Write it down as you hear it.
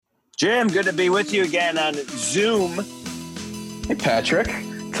Jim, good to be with you again on Zoom. Hey, Patrick.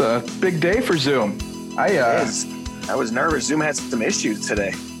 It's a big day for Zoom. I was nervous. Zoom had some issues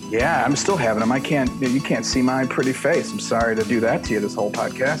today. Yeah, I'm still having them. You can't see my pretty face. I'm sorry to do that to you this whole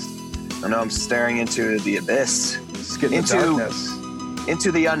podcast. I know I'm staring into the abyss. Just getting into darkness.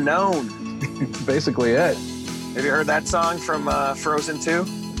 Into the unknown. That's basically it. Have you heard that song from Frozen 2?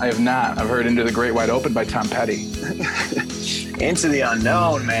 I have not. I've heard Into the Great Wide Open by Tom Petty. Into the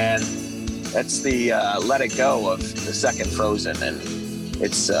Unknown, man. That's the Let It Go of the second Frozen. And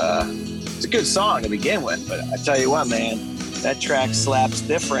it's a good song to begin with. But I tell you what, man, that track slaps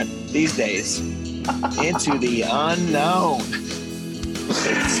different these days. Into the Unknown.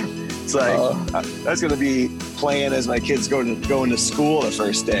 It's like, that's going to be playing as my kids going to school the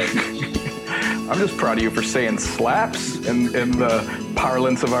first day. I'm just proud of you for saying slaps in the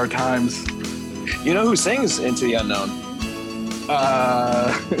parlance of our times. You know who sings Into the Unknown?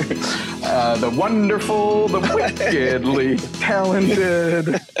 The wonderful, the wickedly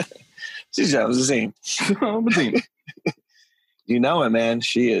talented. She's Zine. You know it, man.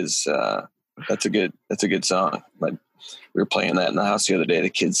 She is. That's a good song. But we were playing that in the house the other day. The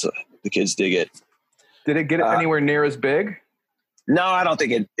kids dig it. Did it get anywhere near as big? No, I don't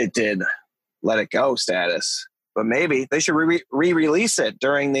think it did. Let It Go status, but maybe they should re-release it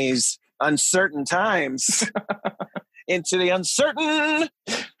during these uncertain times. Into the uncertain.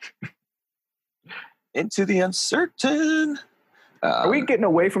 Are we getting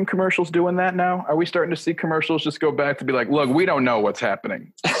away from commercials doing that now? Are we starting to see commercials just go back to be like, look, we don't know what's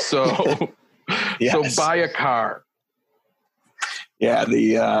happening, so yes. So buy a car. Yeah,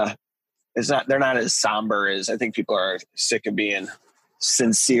 they're not as somber as I think people are sick of being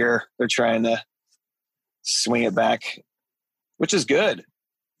sincere. They're trying to swing it back, which is good.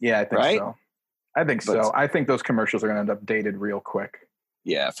 Yeah, I think right? so. I think so. I think those commercials are going to end up dated real quick.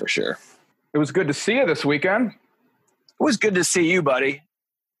 Yeah, for sure. It was good to see you this weekend. It was good to see you, buddy.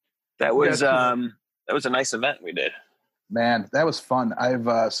 That was a nice event we did. Man, that was fun.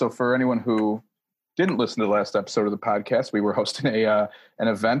 So for anyone who didn't listen to the last episode of the podcast, we were hosting an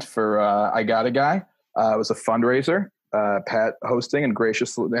event for I Got a Guy. It was a fundraiser. Pat hosting and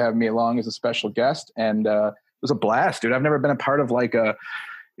gracious to have me along as a special guest, and it was a blast, dude. I've never been a part of it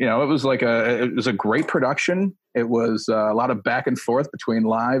was a great production. It was a lot of back and forth between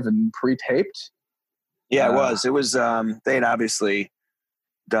live and pre-taped. Yeah, it was. It was. They had obviously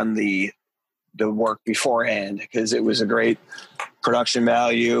done the work beforehand because it was a great production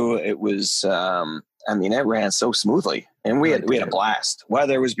value. It was. It ran so smoothly, and we had a blast.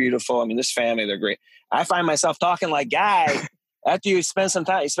 Weather was beautiful. I mean, this family, they're great. I find myself talking like Guy. After you spend some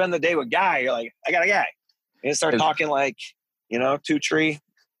time, you spend the day with Guy, you're like, I got a Guy. And you start talking like, Two Tree.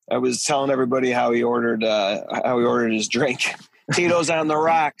 I was telling everybody how he ordered his drink. Tito's on the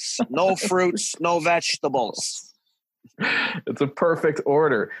rocks. No fruits, no vegetables. It's a perfect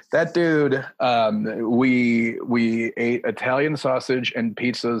order. That dude, we ate Italian sausage and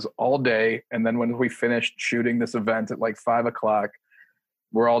pizzas all day. And then when we finished shooting this event at like 5:00,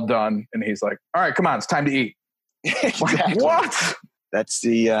 we're all done. And he's like, all right, come on, it's time to eat. Exactly. What? That's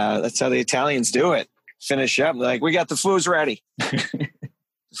how the Italians do it. Finish up. Like, we got the food's ready.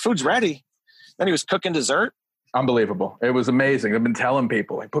 The food's ready. Then he was cooking dessert. Unbelievable. It was amazing. I've been telling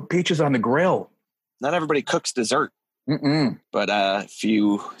people, like, put peaches on the grill. Not everybody cooks dessert. Mm-mm. But if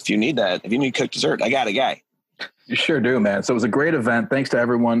you need that, if you need cooked dessert, I got a Guy. You sure do, man. So it was a great event. Thanks to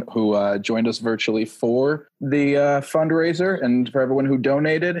everyone who joined us virtually for the fundraiser and for everyone who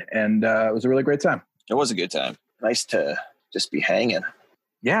donated. And it was a really great time. It was a good time. Nice to just be hanging.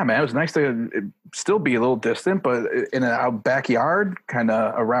 Yeah, man. It was nice to still be a little distant, but in a backyard, kind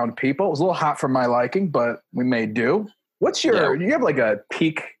of around people. It was a little hot for my liking, but we made do. What's your, do you have like a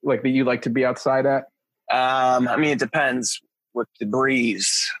peak like that you like to be outside at? It depends with the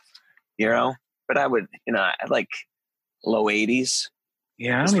breeze, but I would, I'd like low 80s.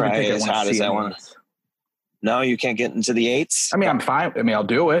 Yeah. I don't even think as hot as I want. No, you can't get into the 8s. I mean, I'm fine. I mean, I'll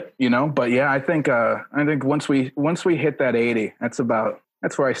do it, but yeah, I think once we hit that 80,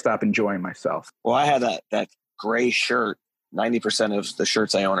 that's where I stop enjoying myself. Well, I had that gray shirt. 90% of the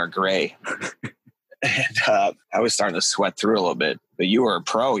shirts I own are gray. And I was starting to sweat through a little bit, but you were a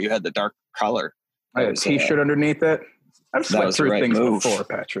pro. You had the dark color. I had a t-shirt underneath it. I've sweat through things before,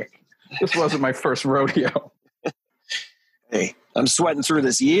 Patrick. This wasn't my first rodeo. Hey, I'm sweating through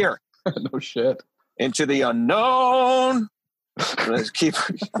this year. No shit. Into the unknown. Let's keep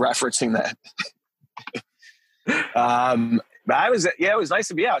referencing that. But it was nice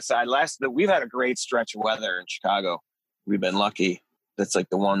to be outside. We've had a great stretch of weather in Chicago. We've been lucky. That's like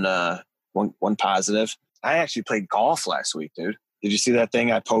the one positive. I actually played golf last week, dude. Did you see that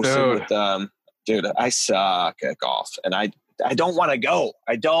thing I posted with dude, I suck at golf and I don't want to go.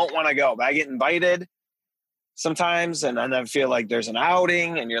 I don't want to go, but I get invited sometimes and then I feel like there's an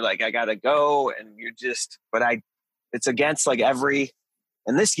outing and you're like, I gotta go. And you're just, it's against like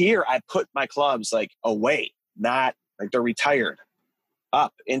and this year I put my clubs like away, not like they're retired,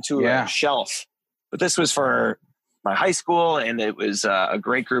 up into a shelf. But this was for my high school and it was a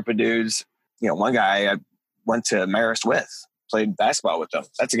great group of dudes. You know, one guy I went to Marist with, played basketball with them.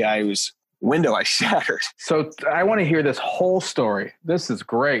 That's a guy whose window I shattered. So I want to hear this whole story. This is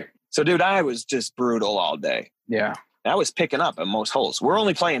great. So, dude, I was just brutal all day. Yeah. I was picking up at most holes. We're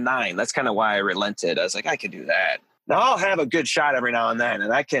only playing 9. That's kind of why I relented. I was like, I could do that. Now, I'll have a good shot every now and then,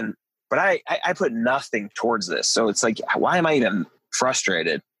 and I can, but I put nothing towards this. So it's like, why am I even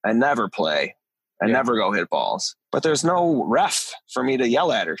frustrated? I never play. I never go hit balls. But there's no ref for me to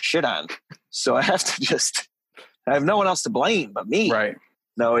yell at or shit on. So I have to I have no one else to blame but me. Right.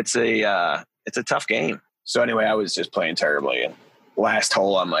 No, it's a tough game. So anyway, I was just playing terribly. And last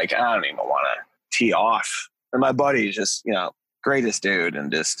hole, I'm like, I don't even want to tee off. And my buddy's just, you know, greatest dude.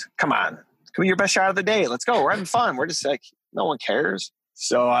 And just, come on, give me your best shot of the day. Let's go. We're having fun. We're just like, no one cares.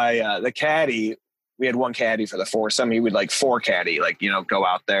 So the caddy, we had one caddy for the foursome. He would like 4 caddy, like, you know, go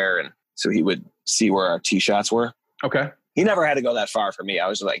out there. And so he would see where our tee shots were. Okay. He never had to go that far for me. I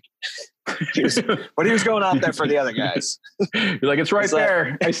was like, but he was going out there for the other guys. You're like, it's right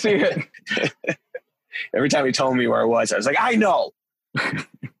there. I see it. Every time he told me where it was, I was like, I know.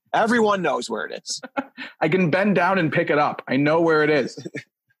 Everyone knows where it is. I can bend down and pick it up. I know where it is.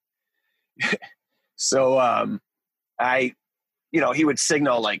 So he would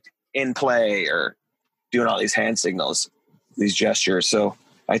signal like in play or doing all these hand signals, these gestures. So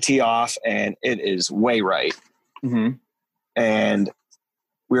I tee off and it is way right. Mm-hmm. And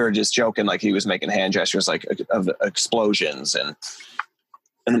we were just joking, like he was making hand gestures like of explosions. And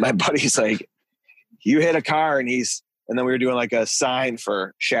my buddy's like, you hit a car and then we were doing like a sign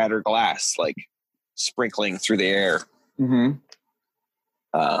for shattered glass, like sprinkling through the air. Mm-hmm.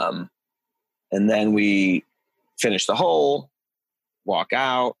 And then we finished the hole, walk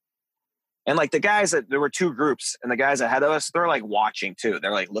out. And like the guys there were 2 groups and the guys ahead of us, they're like watching too.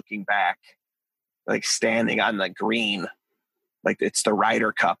 They're like looking back, like standing on the green. Like it's the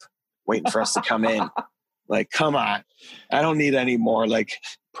Ryder Cup waiting for us to come in. Like, come on. I don't need any more like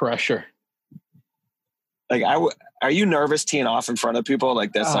pressure. Like are you nervous teeing off in front of people?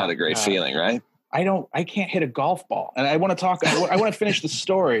 Like that's not a great feeling, right? I can't hit a golf ball. And I want to finish the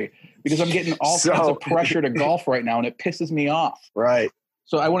story because I'm getting all kinds of pressure to golf right now and it pisses me off. Right.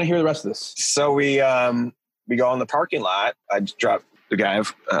 So I want to hear the rest of this. So we go in the parking lot. I dropped the guy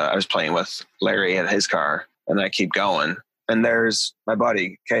I was playing with, Larry, in his car, and I keep going. And there's my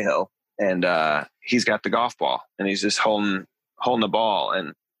buddy Cahill, and he's got the golf ball, and he's just holding the ball,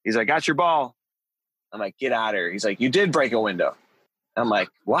 and he's like, "Got your ball." I'm like, "Get out of here." He's like, "You did break a window." I'm like,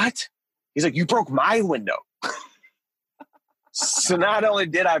 "What?" He's like, "You broke my window." So not only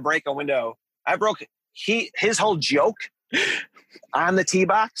did I break a window, I broke his whole joke on the tee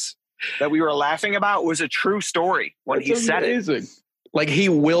box that we were laughing about was a true story when he said it. Like he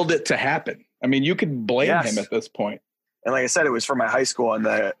willed it to happen. I mean, you could blame him at this point. And like I said, it was for my high school, and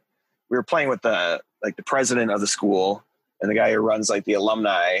we were playing with the president of the school and the guy who runs like the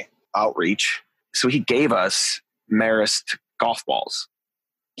alumni outreach. So he gave us Marist golf balls.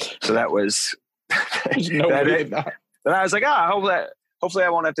 So that was and I was like, hopefully I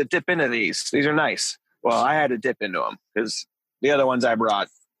won't have to dip into these. These are nice. Well, I had to dip into them because the other ones I brought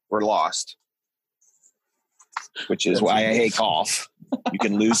were lost, which is why I hate golf. You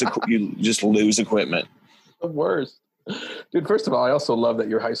can you just lose equipment. The worst. Dude, first of all, I also love that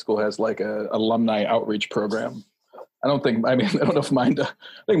your high school has like a alumni outreach program. I don't know if mine, I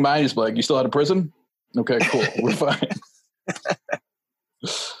think mine is like, you still out of prison? Okay, cool. We're fine.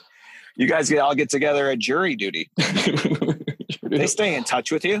 You guys all get together at jury duty. They stay in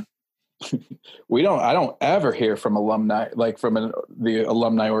touch with you? I don't ever hear from alumni, like from the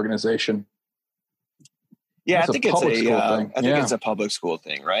alumni organization. Yeah, I think it's a public school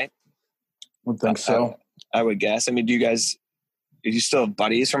thing, right? I would think so. I would guess. I mean, do you still have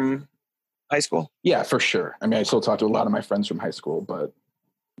buddies from high school? Yeah, for sure. I mean, I still talk to a lot of my friends from high school, but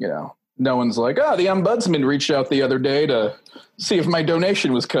no one's like, the ombudsman reached out the other day to see if my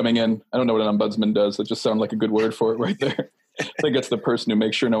donation was coming in. I don't know what an ombudsman does. That just sounds like a good word for it right there. I think it's the person who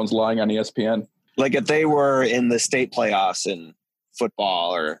makes sure no one's lying on ESPN. Like if they were in the state playoffs in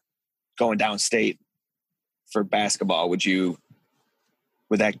football or going downstate for basketball, would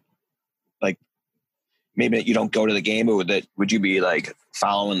that like maybe you don't go to the game, but would you be like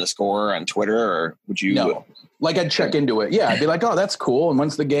following the score on Twitter, or would you? No, like I'd check into it. Yeah, I'd be like, oh, that's cool. And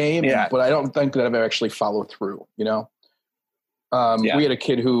when's the game? Yeah. But I don't think that I've ever actually followed through. We had a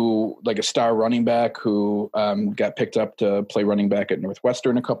kid who, like a star running back, who got picked up to play running back at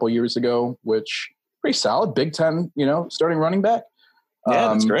Northwestern a couple years ago, which pretty solid, Big Ten, starting running back. Yeah,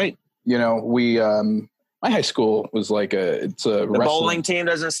 that's great. My high school was like the bowling team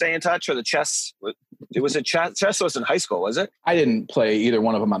doesn't stay in touch, or the chess. Chess was in high school, was it? I didn't play either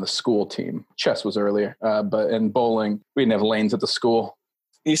one of them on the school team. Chess was earlier, but in bowling, we didn't have lanes at the school.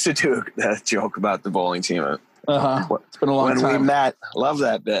 You used to do that joke about the bowling team. It's been a long time. When we met, love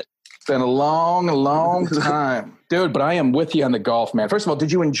that bit. It's been a long, long time, dude. But I am with you on the golf, man. First of all,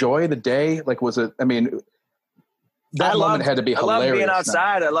 did you enjoy the day? Like, was it? I mean, that moment had to be hilarious. I love being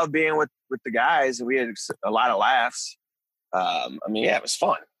outside. I love being with the guys, and we had a lot of laughs. It was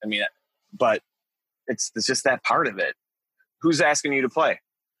fun. But it's just that part of it. Who's asking you to play?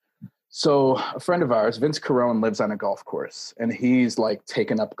 So a friend of ours, Vince Carone, lives on a golf course, and he's like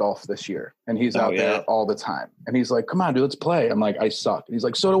taken up golf this year, and he's out there all the time. And he's like, "Come on, dude, let's play." I'm like, "I suck." And he's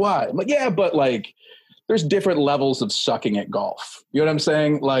like, "So do I." I'm like, "Yeah, but like, there's different levels of sucking at golf." You know what I'm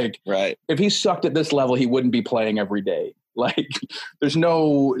saying? Like, right. If he sucked at this level, he wouldn't be playing every day. Like, there's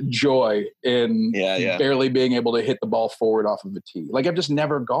no joy in barely being able to hit the ball forward off of a tee. Like, I've just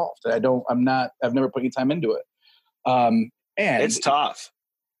never golfed. I've never put any time into it. And it's tough,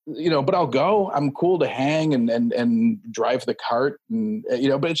 but I'll go. I'm cool to hang and drive the cart, and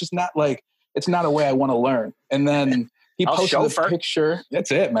but it's just not like, it's not a way I want to learn. And then he posted a picture.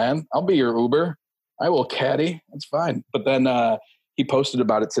 That's it, man. I'll be your Uber. I will caddy. That's fine. But then he posted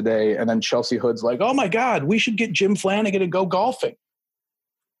about it today, and then Chelsea Hood's like, "Oh my God, we should get Jim Flanagan to go golfing."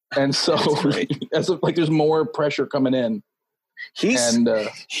 And so there's more pressure coming in. He's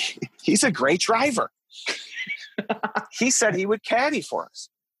a great driver. He said he would caddy for us.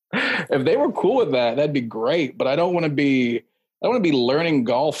 If they were cool with that, that'd be great. But I don't want to be learning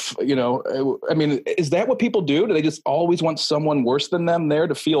golf. Is that what people do? Do they just always want someone worse than them there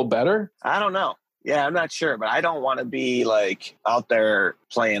to feel better? I don't know. Yeah, I'm not sure, but I don't want to be like out there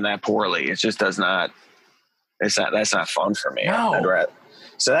playing that poorly. It just that's not fun for me. No.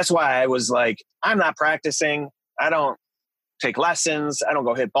 So that's why I was like, I'm not practicing. I don't take lessons. I don't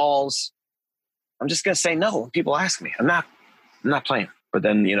go hit balls. I'm just going to say no when people ask me. I'm not playing. But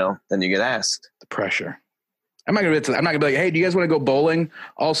then, then you get asked. The pressure. I'm not going to be like, "Hey, do you guys want to go bowling?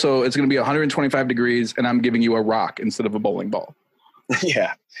 Also, it's going to be 125 degrees and I'm giving you a rock instead of a bowling ball."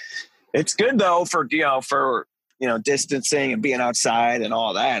 Yeah. It's good though for distancing and being outside and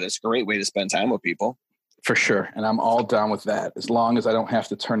all that. It's a great way to spend time with people. For sure. And I'm all down with that. As long as I don't have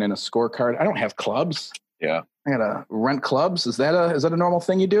to turn in a scorecard. I don't have clubs. Yeah. I gotta rent clubs. Is that a normal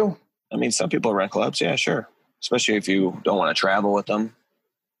thing you do? Some people rent clubs. Yeah, sure. Especially if you don't want to travel with them.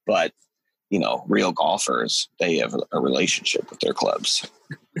 But, real golfers, they have a relationship with their clubs.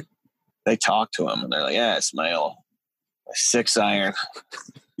 They talk to them and they're like, "Yeah, it's my 6-iron.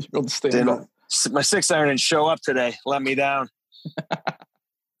 My 6-iron didn't show up today. Let me down."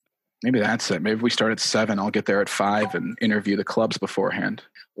 Maybe that's it. Maybe if we start at 7, I'll get there at 5 and interview the clubs beforehand.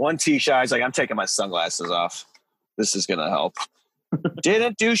 One tee shot, he's like, "I'm taking my sunglasses off. This is going to help."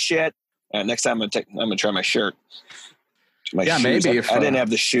 Didn't do shit. Next time I'm going to try my shirt. Shoes. Maybe. I didn't have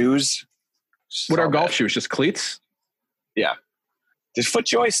the shoes. What are golf shoes? Just cleats? Yeah. Did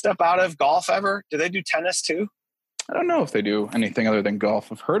FootJoy step out of golf ever? Do they do tennis too? I don't know if they do anything other than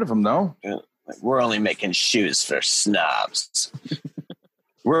golf. I've heard of them though. Yeah. We're only making shoes for snobs.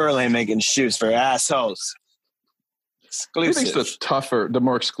 We're only making shoes for assholes. Exclusive. Who thinks the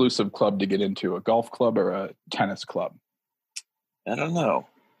more exclusive club to get into, a golf club or a tennis club? I don't know.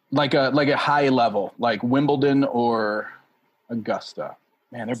 Like a high level, like Wimbledon or Augusta.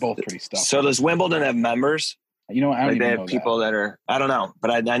 Man, they're both pretty stuff. So does Wimbledon have members? I don't even they have know people that are, I don't know,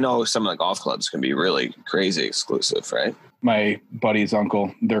 but I know some of the golf clubs can be really crazy exclusive, right? My buddy's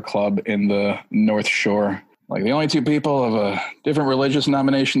uncle, their club in the North Shore, like the only two people of a different religious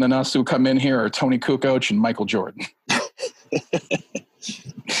denomination than us who come in here are Tony Kukoc and Michael Jordan.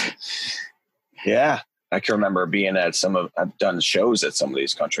 Yeah. I can remember being at I've done shows at some of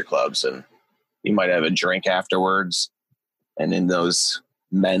these country clubs, and you might have a drink afterwards. And in those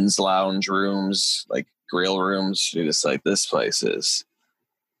men's lounge rooms, like grill rooms, you're just like, this place is,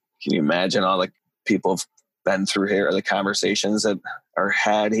 can you imagine all the people have been through here, or the conversations that are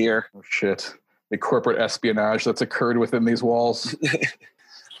had here? Oh shit. The corporate espionage that's occurred within these walls.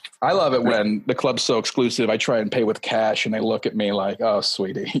 I love it when the club's so exclusive. I try and pay with cash and they look at me like, "Oh,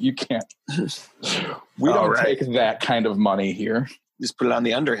 sweetie, you can't. We don't take that kind of money here." Just put it on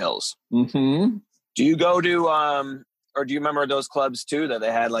the Underhills. Mm-hmm. Do you go to, or do you remember those clubs too that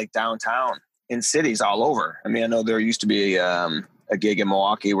they had like downtown in cities all over? I mean, I know there used to be a gig in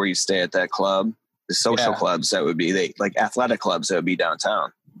Milwaukee where you stay at that club. The social clubs that would be like athletic clubs that would be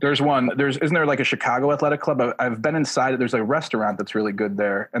downtown. There's one. Isn't there like a Chicago athletic club? I've been inside it. There's a restaurant that's really good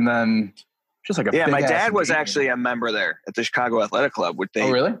there, and then just like a my dad was actually a member there at the Chicago Athletic Club.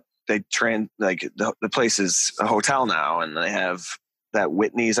 Oh, really? They like the place is a hotel now, and they have that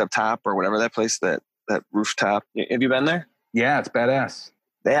Whitney's up top or whatever that place that rooftop. Have you been there? Yeah, it's badass.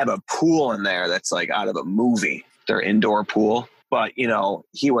 They have a pool in there that's like out of a movie. Their indoor pool, but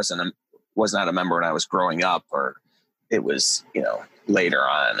he was not a member when I was growing up, or it was later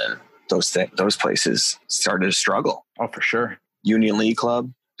on, and those places started to struggle. Oh, for sure. Union League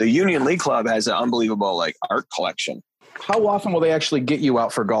Club. The Union League Club has an unbelievable like art collection. How often will they actually get you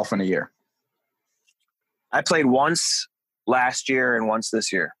out for golf in a year? I played once last year and once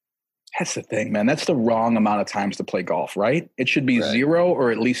this year. That's the thing, man. That's the wrong amount of times to play golf, right? It should be 0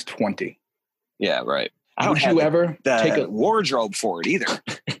 or at least 20. Yeah, right. Would you ever take a wardrobe for it either?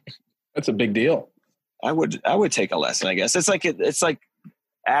 That's a big deal. I would take a lesson, I guess. It's like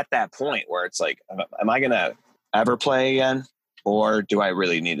at that point where it's like, am I going to ever play again? Or do I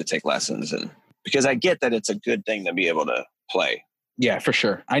really need to take lessons? And because I get that it's a good thing to be able to play. Yeah, for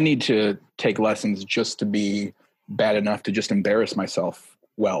sure. I need to take lessons just to be bad enough to just embarrass myself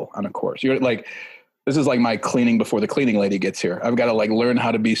well on a course. You're like, this is like my cleaning before the cleaning lady gets here. I've got to like learn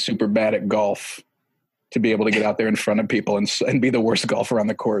how to be super bad at golf to be able to get out there in front of people and be the worst golfer on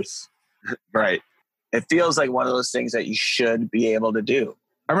the course. Right. It feels like one of those things that you should be able to do.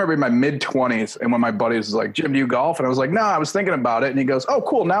 I remember in my mid-20s, and when my buddy was like, Jim, do you golf? And I was like, no, I was thinking about it. And he goes, oh,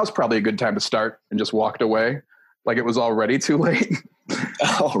 cool, now's probably a good time to start, and just walked away like it was already too late.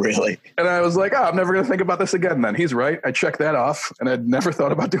 Oh, really? And I was like, oh, I'm never going to think about this again then. He's right. I checked that off, and I'd never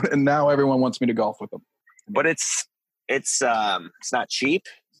thought about doing it, and now everyone wants me to golf with them. But it's not cheap,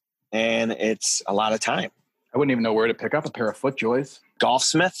 and it's a lot of time. I wouldn't even know where to pick up a pair of FootJoys.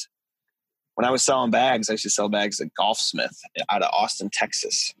 Golfsmith. When I was selling bags, I used to sell bags at Golfsmith out of Austin,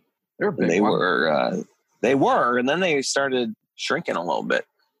 Texas. They're a big They were, and then they started shrinking a little bit.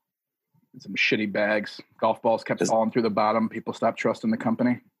 Some shitty bags. Golf balls kept falling through the bottom. People stopped trusting the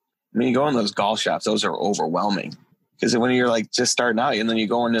company. I mean, you go in those golf shops; those are overwhelming. Because when you're like just starting out, and then you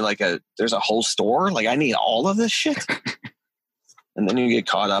go into like there's a whole store. Like, I need all of this shit, and then you get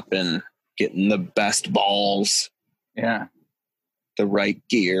caught up in getting the best balls. Yeah, the right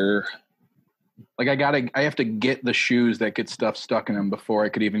gear. Like I have to get the shoes that get stuff stuck in them before I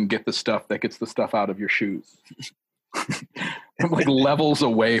could even get the stuff that gets the stuff out of your shoes. I'm like levels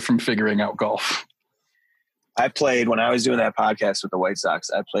away from figuring out golf. I played when I was doing that podcast with the White Sox.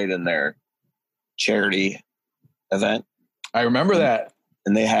 I played in their charity event. I remember that.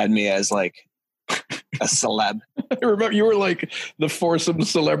 And they had me as like a celeb. I remember you were like the foursome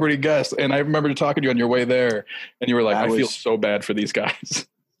celebrity guest. And I remember talking to you on your way there. And you were like, I feel so bad for these guys.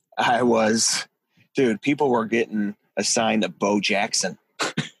 I was. Dude, people were getting assigned to Bo Jackson.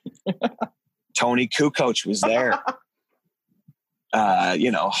 Tony Kukoc was there.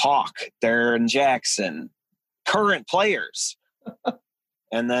 Hawk, Darren Jackson, current players.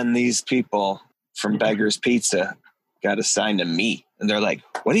 And then these people from Beggar's Pizza got assigned to me. And they're like,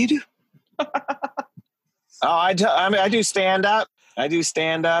 what do you do? I do stand up. I do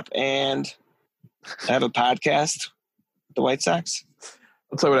stand up and I have a podcast with the White Sox.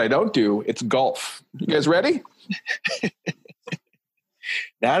 I'll tell you what I don't do. It's golf. You guys ready?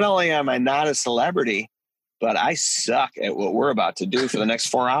 Not only am I not a celebrity, but I suck at what we're about to do for the next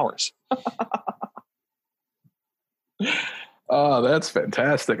 4 hours. Oh, that's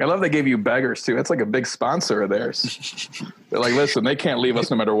fantastic. I love they gave you Beggars, too. That's like a big sponsor of theirs. They're like, listen, they can't leave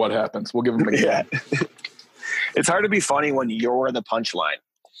us no matter what happens. We'll give them a game. Yeah. It's hard to be funny when you're the punchline.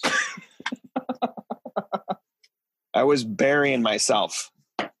 I was burying myself.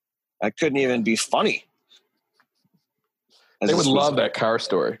 I couldn't even be funny. They would love that car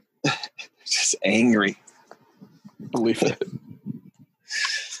story. Just angry. Believe it.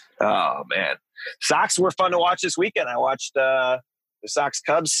 Oh, man. Sox were fun to watch this weekend. I watched the Sox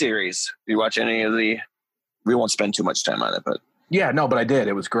Cubs series. Did you watch any of we won't spend too much time on it, but. Yeah, no, but I did.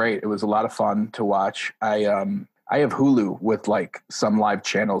 It was great. It was a lot of fun to watch. I have Hulu with like some live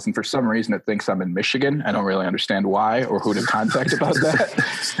channels, and for some reason it thinks I'm in Michigan. I don't really understand why or who to contact about that.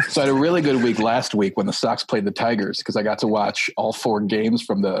 So I had a really good week last week when the Sox played the Tigers because I got to watch all 4 games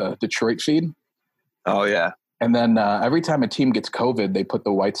from the Detroit feed. Oh, yeah. And then every time a team gets COVID, they put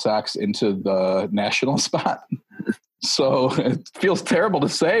the White Sox into the national spot. So it feels terrible to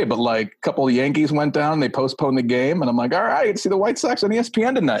say, but like a couple of Yankees went down, they postponed the game, and I'm like, all right, I get to see the White Sox on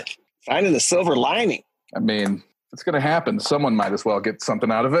ESPN tonight. Finding the silver lining. I mean, it's going to happen. Someone might as well get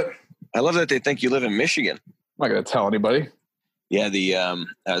something out of it. I love that they think you live in Michigan. I'm not going to tell anybody. Yeah,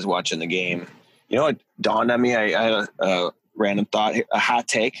 I was watching the game. You know what dawned on me? I had a random thought, a hot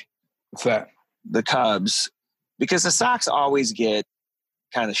take. What's that? The Cubs, because the Sox always get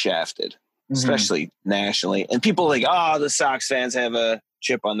kind of shafted, especially nationally. And people like, oh, the Sox fans have a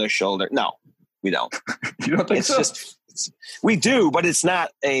chip on their shoulder. No, we don't. You don't think it's so? We do, but it's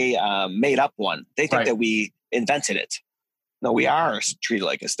not a made up one. They think Right. that we invented it. No, we are treated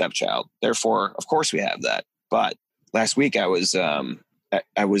like a stepchild. Therefore, of course we have that. But last week I was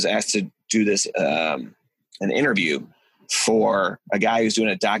asked to do this, an interview for a guy who's doing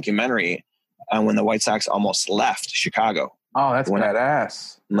a documentary on when the White Sox almost left Chicago. Oh, that's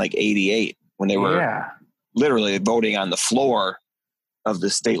badass. In like 88, when they were literally voting on the floor of the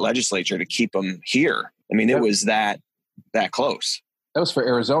state legislature to keep them here. I mean, it was that close. That was for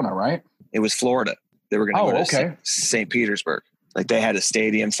Arizona, right? It was Florida. They were going to go to okay. St. Petersburg. Like they had a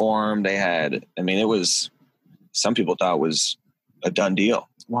stadium for them. They had, I mean, it was, some people thought it was a done deal.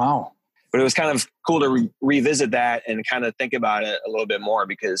 Wow. But it was kind of cool to revisit that and kind of think about it a little bit more,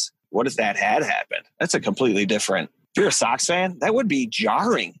 because what if that had happened? That's a completely different, if you're a Sox fan, that would be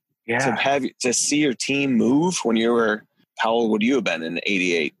jarring to see your team move when you were, how old would you have been in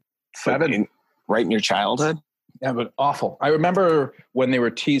 88? 7. Right in your childhood? Yeah, but awful. I remember when they were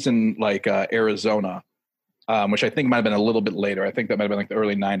teasing like Arizona, which I think might have been a little bit later. I think that might have been like the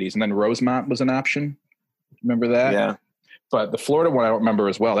early 90s. And then Rosemont was an option. Remember that? Yeah. But the Florida one I don't remember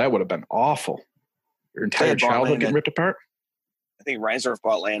as well. That would have been awful. Your entire childhood getting ripped apart? I think Reinsdorf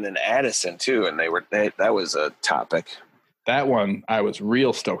bought land in Addison too, and that was a topic. That one I was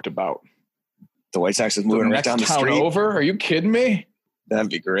real stoked about. The White Sox is moving right down the street. Over? Are you kidding me?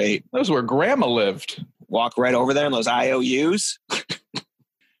 That'd be great. That was where Grandma lived. Walk right over there in those IOUs.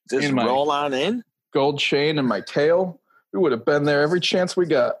 Just roll on in. Gold chain and my tail. We would have been there every chance we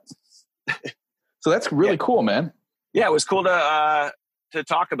got. So that's really cool, man. Yeah, it was cool to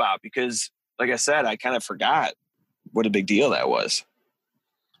talk about because, like I said, I kind of forgot what a big deal that was.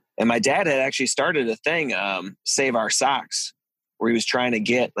 And my dad had actually started a thing, Save Our Sox, where he was trying to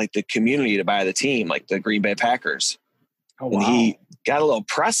get like the community to buy the team, like the Green Bay Packers. Oh, wow. And he got a little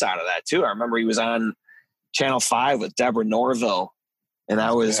press out of that too. I remember he was on Channel 5 with Deborah Norville, and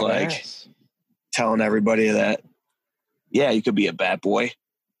I was like telling everybody that, yeah, you could be a bad boy.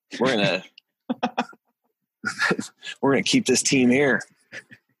 We're gonna keep this team here.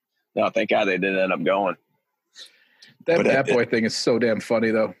 No, thank God they didn't end up going. That bad boy thing is so damn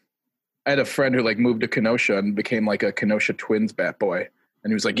funny though. I had a friend who like moved to Kenosha and became like a Kenosha Twins bat boy.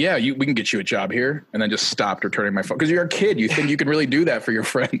 And he was like, yeah, we can get you a job here. And then just stopped returning my phone. Because you're a kid. You think you can really do that for your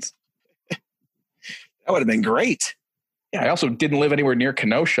friends. That would have been great. Yeah, I also didn't live anywhere near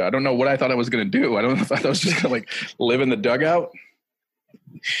Kenosha. I don't know what I thought I was going to do. I don't know if I was just going to like live in the dugout.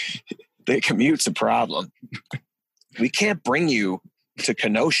 The commute's a problem. We can't bring you to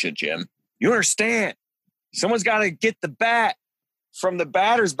Kenosha, Jim. You understand? Someone's got to get the bat from the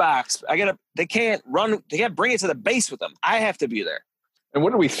batter's box. They can't bring it to the base with them. I have to be there. And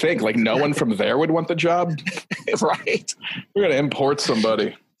what do we think? Like no one from there would want the job? Right. We're going to import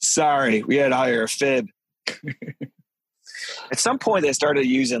somebody. Sorry, we had to hire a fib. At some point, they started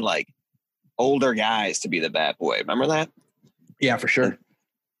using like older guys to be the bat boy. Remember that? Yeah, for sure.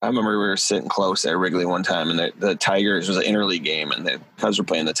 I remember we were sitting close at Wrigley one time, and the Tigers was an interleague game, and the Cubs were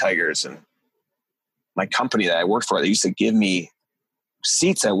playing the Tigers. And my company that I worked for, they used to give me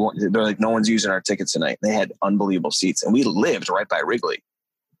seats. They're like, no one's using our tickets tonight. They had unbelievable seats, and we lived right by Wrigley.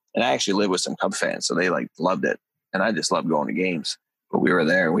 And I actually lived with some Cub fans, so they like loved it, and I just loved going to games. But we were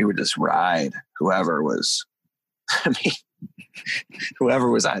there, and we would just ride whoever was. I mean, whoever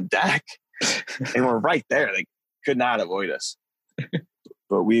was on deck, and we're right there. They could not avoid us.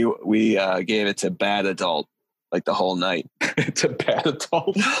 But we gave it to bad adult like the whole night. It's a bad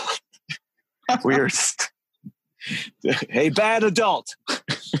adult. We were hey, bad adult. I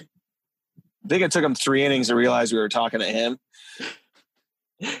think it took him 3 innings to realize we were talking to him.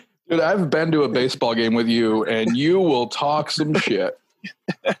 Dude, I've been to a baseball game with you, and you will talk some shit.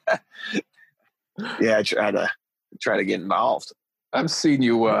 Yeah, I try to get involved. I've seen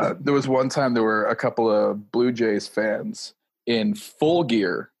you. There was one time there were a couple of Blue Jays fans in full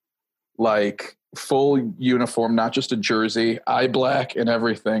gear, like full uniform, not just a jersey, eye black and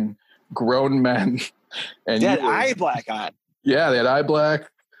everything. Grown men. And they had eye black on. Yeah, they had eye black.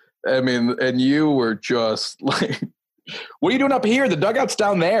 I mean, and you were just like, what are you doing up here? The dugout's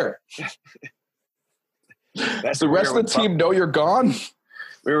down there. That's the rest of the team know you're gone.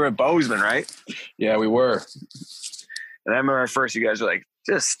 We were at Bozeman, right? Yeah, we were. And I remember at first you guys were like,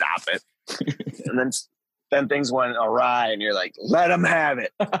 Just stop it. And then things went awry, and you're like, let them have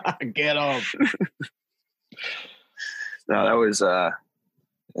it. Get them. No,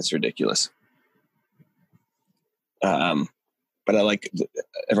 that's ridiculous. But I like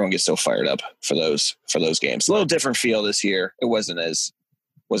everyone gets so fired up for those games. A little different feel this year. It wasn't as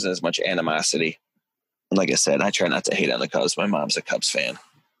much animosity. And like I said, I try not to hate on the Cubs. My mom's a Cubs fan.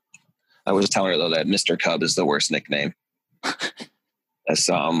 I was telling her though that Mr. Cub is the worst nickname. I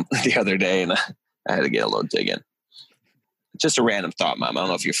saw him the other day, and I had to get a little digging. Just a random thought, Mom. I don't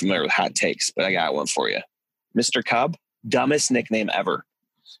know if you're familiar with hot takes, but I got one for you. Mr. Cub, dumbest nickname ever.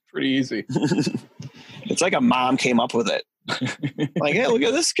 Pretty easy. It's like a mom came up with it. Like, hey, look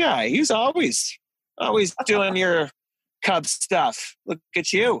at this guy. He's always doing your Cub stuff. Look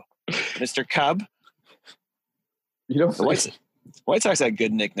at you, Mr. Cub. You don't the White Sox had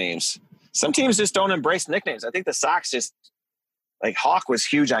good nicknames. Some teams just don't embrace nicknames. I think the Sox just, like, Hawk was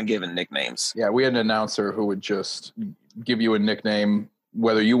huge on giving nicknames. Yeah, we had an announcer who would just give you a nickname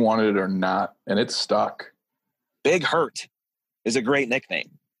whether you wanted it or not, and it stuck. Big Hurt is a great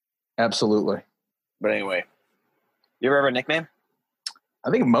nickname. Absolutely. But anyway, you ever have a nickname?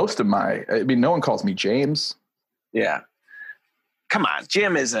 I think no one calls me James. Yeah. Come on,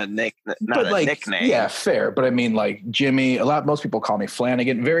 Jim is a nickname. Yeah, fair. But I mean, like Jimmy, most people call me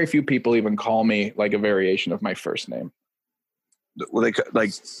Flanagan. Very few people even call me like a variation of my first name. Well,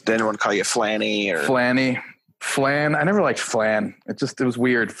 did anyone call you Flanny or Flanny? Flan. I never liked Flan. It was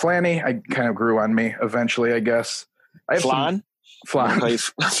weird. Flanny, I kind of grew on me eventually, I guess. Flan. Flan. I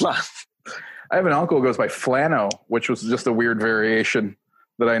have an uncle who goes by Flano, which was just a weird variation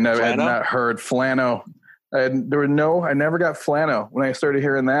that I had not heard. Flano. I never got Flano. When I started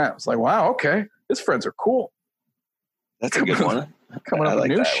hearing that, I was like, wow, okay. His friends are cool. That's a good one. Coming up with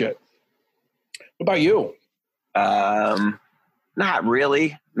new shit. What about you? Not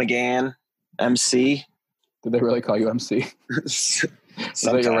really. McGann, MC. Did they really call you MC? Is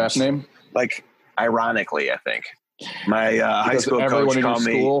that your rap name? Like, ironically, I think. My high school coach called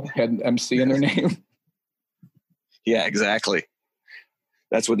me. School had MC in their name. Yeah, exactly.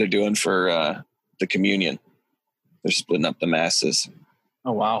 That's what they're doing for the communion. They're splitting up the masses.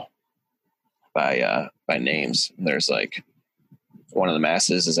 Oh wow! By names. And there's like one of the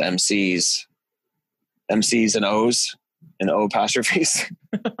masses is MCs and O's and O apostrophes.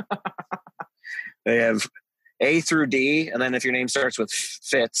 They have A through D, and then if your name starts with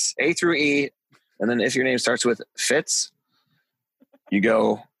Fitz, A through E. And then if your name starts with Fitz, you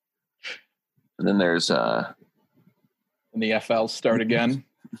go. And then there's and the FLs start again.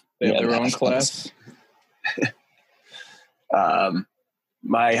 They have their own class.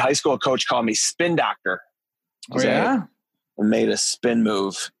 My high school coach called me Spin Doctor. Oh, yeah? I made a spin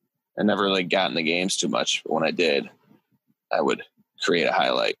move. I never really got in the games too much, but when I did, I would create a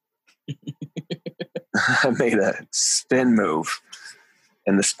highlight. I made a spin move.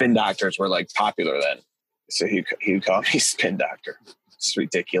 And the Spin Doctors were like popular then. So he would call me Spin Doctor. It's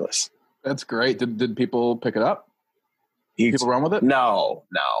ridiculous. That's great. Did people pick it up? People run with it? No.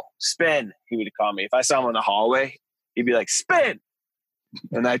 Spin, he would call me. If I saw him in the hallway, he'd be like, Spin.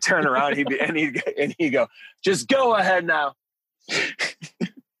 And I turn around, he'd go, just go ahead now.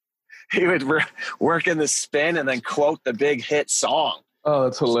 He would work in the spin and then quote the big hit song. Oh,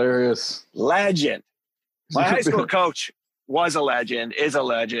 that's hilarious. Legend. My high school coach was a legend, is a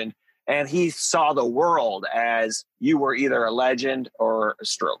legend, and he saw the world as you were either a legend or a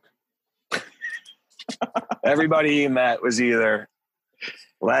stroke. Everybody he met was either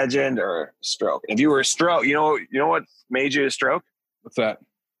legend or stroke. If you were a stroke, you know what made you a stroke? What's that?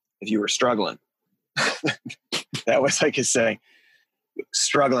 If you were struggling. That was like his saying.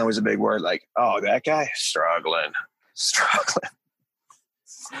 Struggling was a big word. Like, oh, that guy struggling.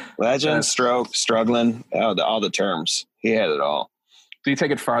 Legend, stroke, struggling, all the terms. He had it all. Do you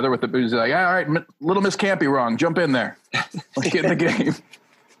take it farther with the booze? Like, all right, Little Miss can't be wrong. Jump in there. Let's get in the game.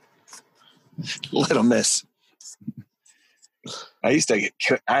 Little Miss. I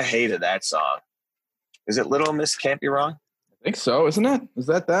hated that song. Is it Little Miss Can't Be Wrong? I think so, isn't it? Is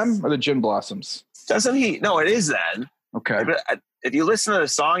that them or the Gin Blossoms? Doesn't he? No, it is them. Okay. But if you listen to the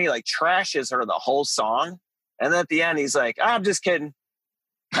song, he like trashes her the whole song. And then at the end, he's like, I'm just kidding.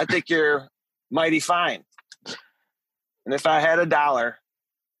 I think you're mighty fine. And if I had $1,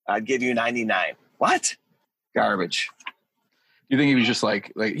 I'd give you 99. What? Garbage. You think he was just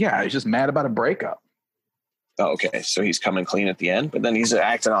like, yeah, he's just mad about a breakup. Oh, okay. So he's coming clean at the end, but then he's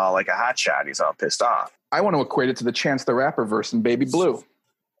acting all like a hotshot. He's all pissed off. I want to equate it to the Chance the Rapper verse in Baby Blue.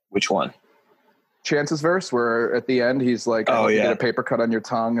 Which one? Chance's verse, where at the end he's like, you get a paper cut on your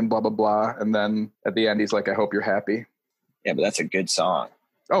tongue and blah, blah, blah. And then at the end he's like, I hope you're happy. Yeah, but that's a good song.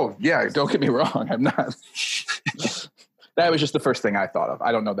 Oh, yeah. Don't get me wrong. I'm not. That was just the first thing I thought of.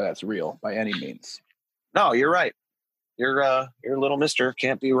 I don't know that that's real by any means. No, you're right. Your little mister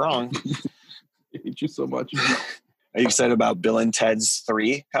can't be wrong. I hate you so much. Are you excited about Bill and Ted's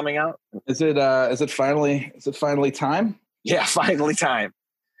 3 coming out? Is it finally time? Yeah, finally time.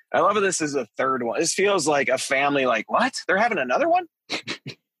 I love that this is a third one. This feels like a family like, what? They're having another one?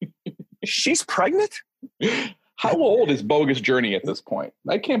 She's pregnant? How old is Bogus Journey at this point?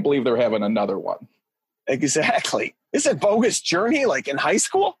 I can't believe they're having another one. Exactly. Isn't Bogus Journey like in high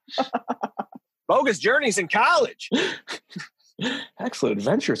school? Bogus Journey's in college. Excellent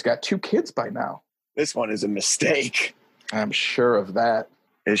Adventure's got 2 kids by now. This one is a mistake. I'm sure of that.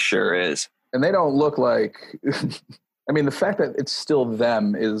 It sure is. And they don't look like I mean, the fact that it's still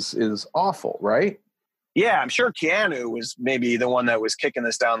them is awful, right? Yeah, I'm sure Keanu was maybe the one that was kicking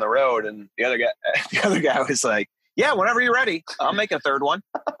this down the road, and the other guy was like, "Yeah, whenever you're ready, I'll make a third one.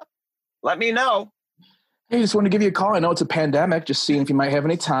 Let me know." Hey, just want to give you a call. I know it's a pandemic. Just seeing if you might have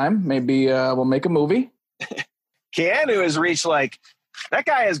any time. Maybe we'll make a movie. Keanu has reached that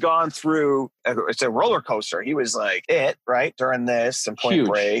guy has gone through. It's a roller coaster. He was like right during this and Point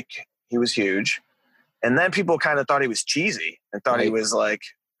Break. He was huge. And then people kind of thought he was cheesy and thought he was like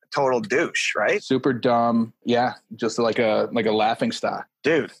a total douche, right? Super dumb. Yeah, just like a laughing stock.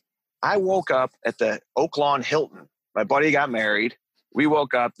 Dude, I woke up at the Oak Lawn Hilton. My buddy got married. We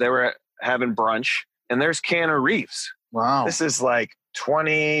woke up. They were having brunch. And there's Keanu Reeves. Wow. This is like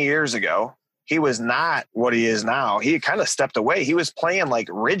 20 years ago. He was not what he is now. He kind of stepped away. He was playing like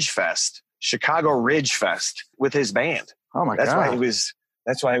Ridge Fest, Chicago Ridge Fest with his band. Oh my God.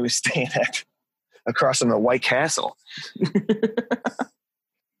 That's why he was staying across from the White Castle.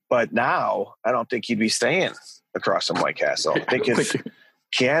 But now I don't think he'd be staying across from White Castle. I think if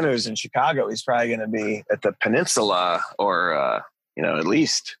Keanu's in Chicago, he's probably going to be at the Peninsula or, at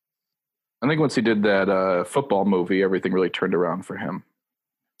least. I think once he did that football movie, everything really turned around for him.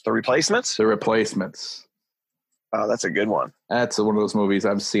 The Replacements? The Replacements. Oh, that's a good one. That's one of those movies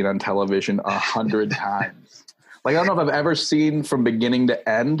I've seen on television 100 times. Like, I don't know if I've ever seen from beginning to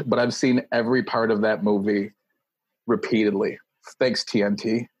end, but I've seen every part of that movie repeatedly. Thanks,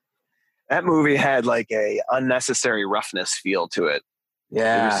 TNT. That movie had like a unnecessary roughness feel to it.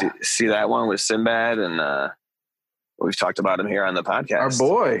 Yeah. Did you see that one with Sinbad? And we've talked about him here on the podcast. Our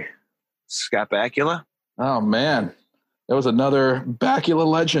boy. Scott Bakula. Oh, man. That was another Bakula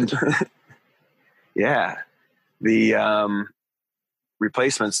legend. Yeah. The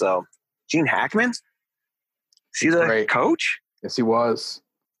Replacements, though. Gene Hackman? See the coach? Yes, he was.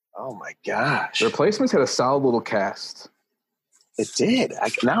 Oh, my gosh. The Replacements had a solid little cast. It did. I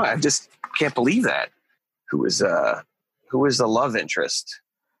just can't believe that. Who was the love interest?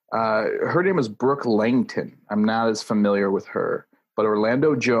 Her name is Brooke Langton. I'm not as familiar with her. But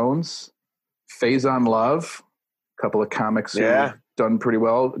Orlando Jones, Faison Love, a couple of comics who have done pretty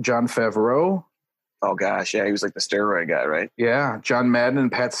well. Jon Favreau. Oh, gosh. Yeah, he was like the steroid guy, right? Yeah. John Madden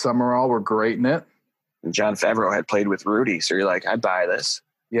and Pat Summerall were great in it. And Jon Favreau had played with Rudy, so you're like, I'd buy this.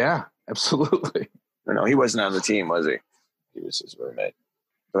 Yeah, absolutely. No, he wasn't on the team, was he? He was his roommate.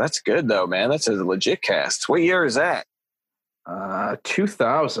 Well, that's good, though, man. That's a legit cast. What year is that?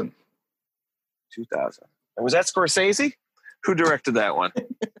 2000. 2000. And was that Scorsese? Who directed that one?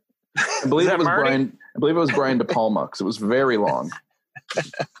 I believe it was Brian. I believe it was Brian De Palma because it was very long.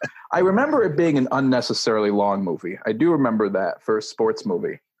 I remember it being an unnecessarily long movie. I do remember that for a sports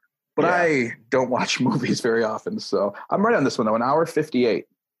movie, but I don't watch movies very often. So I'm right on this one though. 1 hour 58.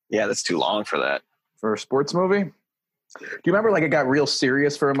 Yeah, that's too long for that. For a sports movie. Do you remember like it got real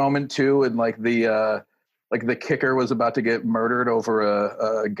serious for a moment too, and like the kicker was about to get murdered over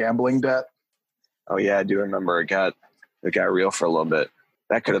a gambling debt? Oh yeah, I do remember it got real for a little bit.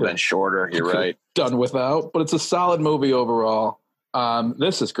 That could have been shorter. You're right. Done without, but it's a solid movie overall.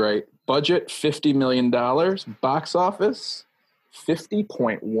 This is great. Budget $50 million. Box office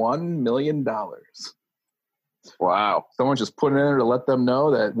 $50.1 million. Wow. Someone just put it in there to let them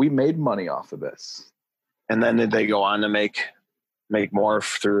know that we made money off of this. And then did they go on to make more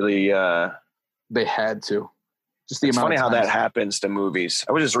through the? They had to. Just the it's amount. Funny of how that happens to movies.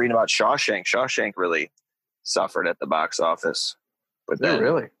 I was just reading about Shawshank. Shawshank really suffered at the box office, but then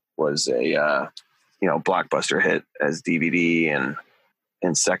really was a blockbuster hit as DVD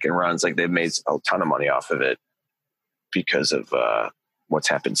and second runs. Like they've made a ton of money off of it because of what's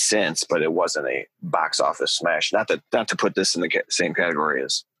happened since. But it wasn't a box office smash. Not to put this in the same category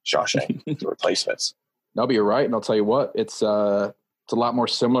as Shawshank, The Replacements. No, but you're right, and I'll tell you what, it's a lot more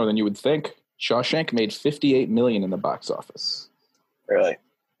similar than you would think. Shawshank made $58 million in the box office. Really?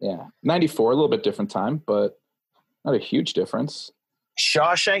 Yeah, 94, a little bit different time, but Not a huge difference.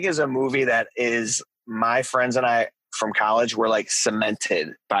 Shawshank is a movie that is my friends and I from college were like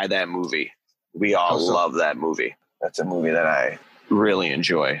cemented by that movie. We all love that movie. That's a movie that I really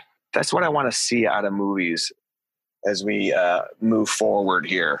enjoy. That's what I want to see out of movies as we move forward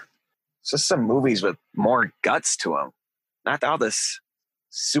here. It's just some movies with more guts to them. Not all this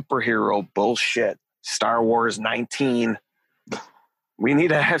superhero bullshit. Star Wars 19. We need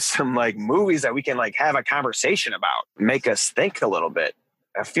to have some like movies that we can like have a conversation about, make us think a little bit.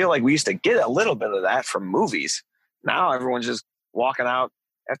 I feel like we used to get a little bit of that from movies. Now everyone's just walking out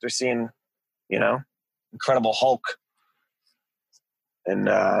after seeing, Incredible Hulk. And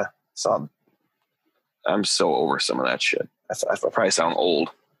so I'm so over some of that shit. I probably sound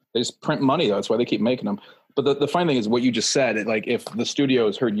old. They just print money, though. That's why they keep making them. But the funny thing is what you just said. Like if the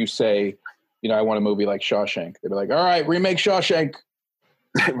studios heard you say, I want a movie like Shawshank, they'd be like, all right, remake Shawshank.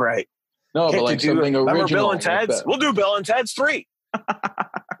 Right. No, but like something original. Remember Bill and Ted's? Like we'll do Bill and Ted's 3.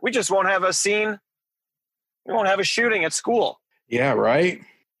 We just won't have a scene. We won't have a shooting at school. Yeah, right.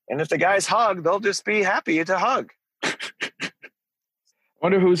 And if the guys hug, they'll just be happy to hug. I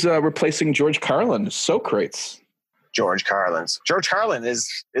wonder who's replacing George Carlin as Socrates. George Carlin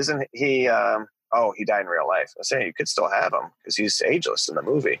isn't he? He died in real life. I was saying you could still have him because he's ageless in the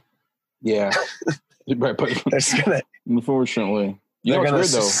movie. Yeah, right. But unfortunately, they're going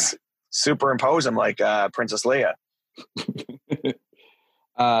to superimpose him like Princess Leia.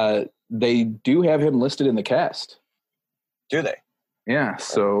 They do have him listed in the cast. Do they? Yeah.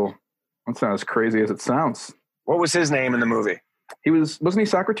 So that's not as crazy as it sounds. What was his name in the movie? Wasn't he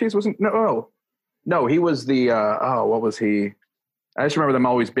Socrates? No, he was the, what was he? I just remember them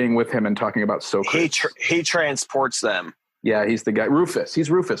always being with him and talking about Socrates. He transports them. Yeah, he's the guy. Rufus. He's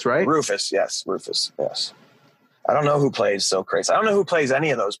Rufus, right? Rufus, yes. I don't know who plays Socrates. I don't know who plays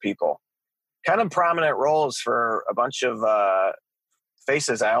any of those people. Kind of prominent roles for a bunch of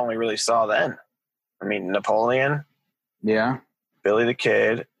faces I only really saw then. I mean, Napoleon. Yeah. Billy the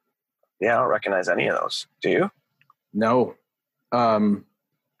Kid. Yeah, I don't recognize any of those. Do you? No. I'm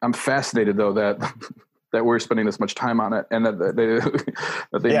fascinated though that we're spending this much time on it and that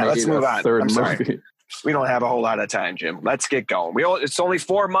they made let's move on. Third I'm sorry. movie. We don't have a whole lot of time, Jim. Let's get going. It's only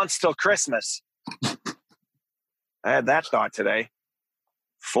 4 months till Christmas. I had that thought today.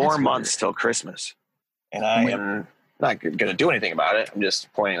 4 months till Christmas. And I am not going to do anything about it. I'm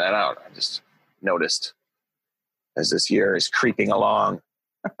just pointing that out. I just noticed as this year is creeping along.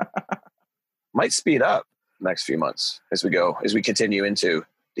 Might speed up next few months as we continue into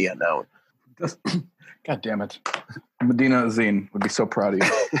the unknown. God damn it. Medina Azine would be so proud of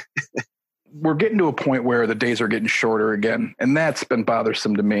you. We're getting to a point where the days are getting shorter again, and that's been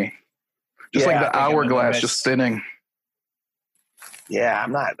bothersome to me. Just like the hourglass just thinning. Yeah,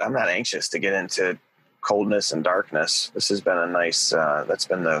 I'm not anxious to get into coldness and darkness. This has been a nice that's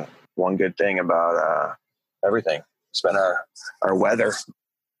been the one good thing about everything. It's been our weather.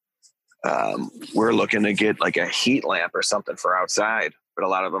 We're looking to get like a heat lamp or something for outside, but a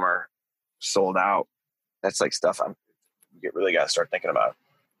lot of them are sold out. That's like stuff you really got to start thinking about.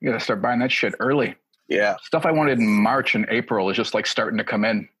 You got to start buying that shit early. Yeah. Stuff I wanted in March and April is just like starting to come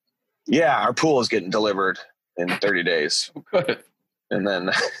in. Yeah. Our pool is getting delivered in 30 days. Good. And then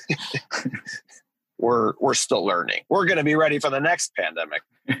we're still learning. We're going to be ready for the next pandemic.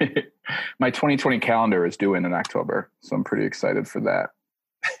 My 2020 calendar is due in October, so I'm pretty excited for that.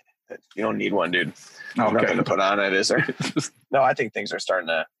 You don't need one, dude. Okay. Nothing to put on it, is there? No, I think things are starting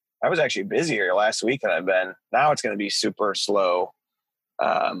to. I was actually busier last week than I've been. Now it's going to be super slow.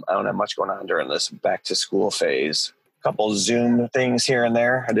 I don't have much going on during this back to school phase. A couple Zoom things here and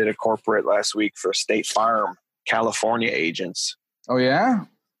there. I did a corporate last week for State Farm, California agents. Oh, yeah?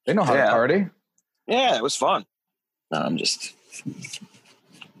 They know how to party. Yeah, it was fun. No, I'm just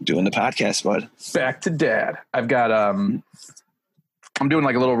doing the podcast, bud. Back to dad. I've got, I'm doing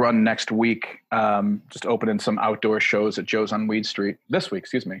like a little run next week, just opening some outdoor shows at Joe's on Weed Street. This week,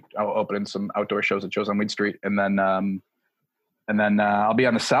 excuse me. I'll open some outdoor shows at Joe's on Weed Street. And then I'll be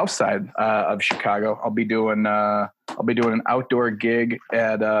on the south side of Chicago. I'll be doing an outdoor gig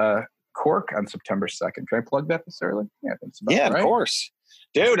at Cork on September 2nd. Can I plug that this early? Yeah, I think so. Yeah, right? Of course.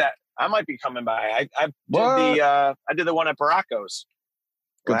 Dude, I might be coming by. I did the one at Baracco's.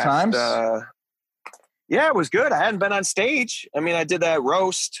 Good times? Yeah, it was good. I hadn't been on stage. I mean, I did that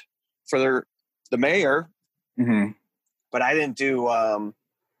roast for the mayor. Mm-hmm. But I didn't do I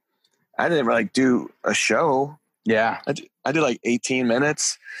didn't really do a show. Yeah. I did like 18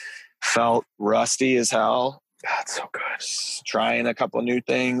 minutes. Felt rusty as hell. That's so good. Trying a couple new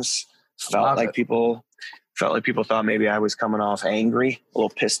things. Felt like people thought maybe I was coming off angry, a little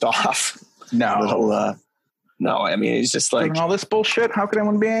pissed off. No. No, I mean, it's just like doing all this bullshit. How can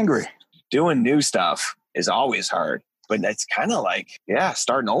anyone be angry? Doing new stuff is always hard, but it's kind of like,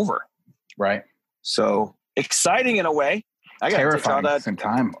 starting over. Right. So exciting in a way. I got to ditch all that. Same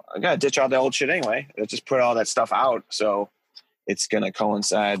time. I got to ditch all the old shit anyway. I just put all that stuff out. So it's going to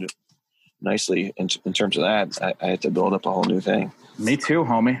coincide nicely in terms of that. I had to build up a whole new thing. Me too,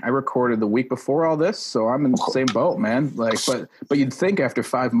 homie. I recorded the week before all this, so I'm in the same boat, man. Like, but you'd think after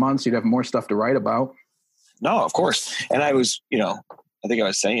 5 months you'd have more stuff to write about. No, of course. And I was, I think I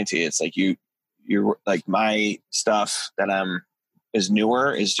was saying to you, it's like you're like my stuff that is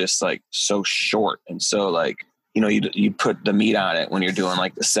newer is just like so short. And so like, you put the meat on it when you're doing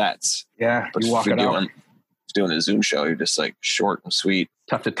like the sets. Yeah. But you walk it out. Doing a Zoom show, you're just like short and sweet.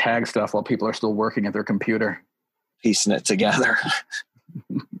 Tough to tag stuff while people are still working at their computer. Piecing it together.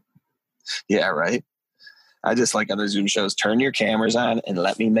 Yeah, right. I just like other Zoom shows, turn your cameras on and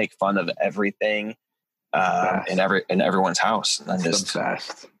let me make fun of everything in everyone's house. And I'm just the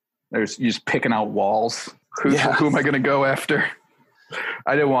best. You're just picking out walls. Who am I going to go after?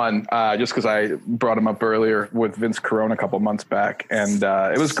 I did one just because I brought him up earlier with Vince Corona a couple months back, and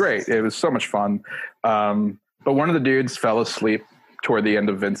it was great. It was so much fun. But one of the dudes fell asleep toward the end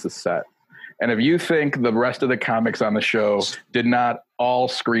of Vince's set. And if you think the rest of the comics on the show did not all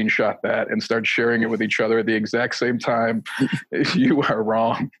screenshot that and start sharing it with each other at the exact same time, you are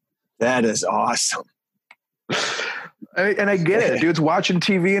wrong. That is awesome. And I get it. Dude's watching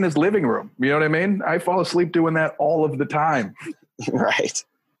TV in his living room. You know what I mean? I fall asleep doing that all of the time. Right.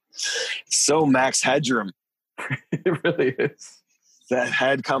 So Max Headroom. It really is. That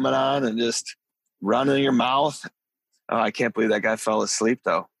head coming on and just running your mouth. Oh, I can't believe that guy fell asleep,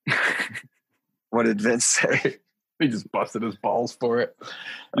 though. What did Vince say? He just busted his balls for it.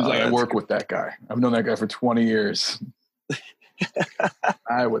 He's like, I work with that guy. I've known that guy for 20 years.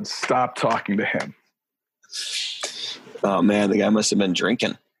 I would stop talking to him. Oh, man, the guy must have been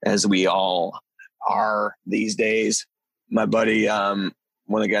drinking, as we all are these days. My buddy, one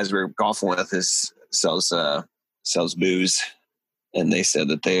of the guys we were golfing with, sells booze, and they said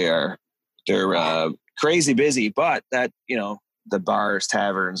that they're crazy busy, but that the bars,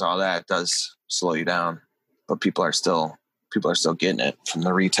 taverns, all that does slow you down. But people are still getting it from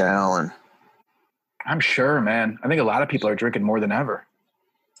the retail, and I'm sure, man. I think a lot of people are drinking more than ever.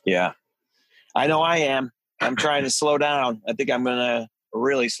 Yeah, I know I am. I'm trying to slow down. I think I'm gonna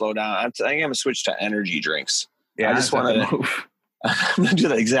really slow down. I think I'm gonna switch to energy drinks. Yeah, I just want to move. I'm gonna do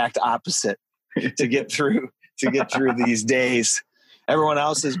the exact opposite to get through these days. Everyone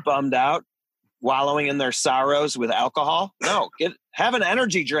else is bummed out, wallowing in their sorrows with alcohol. No, have an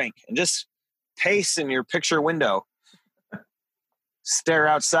energy drink and just pace in your picture window. Stare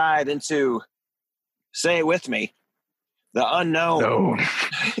outside into, say it with me, the unknown. No.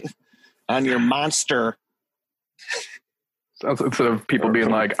 On your monster. Instead of people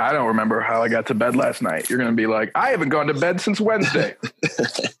being like, I don't remember how I got to bed last night, you're going to be like, I haven't gone to bed since Wednesday.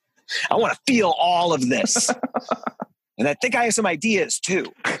 I want to feel all of this. And I think I have some ideas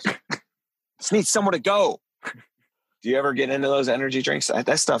too. Just need somewhere to go. Do you ever get into those energy drinks?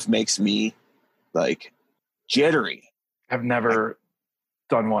 That stuff makes me like jittery. I've never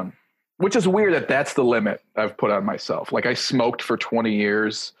done one, which is weird that that's the limit I've put on myself. Like I smoked for 20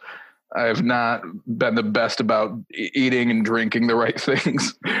 years. I've not been the best about eating and drinking the right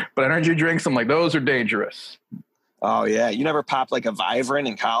things, but energy drinks, I'm like, those are dangerous. Oh yeah. You never popped like a Vivarin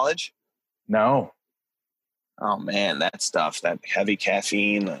in college? No. Oh man, that stuff, that heavy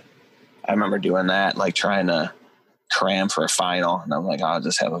caffeine. I remember doing that, like trying to cram for a final. And I'm like, I'll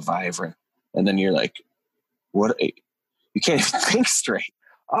just have a Vivarin. And then you're like, what? You can't even think straight.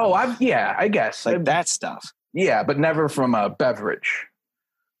 Oh, I guess. Like that stuff. Yeah, but never from a beverage.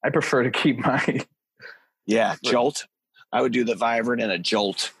 I prefer to keep my... Yeah, Jolt. I would do the Vivarin and a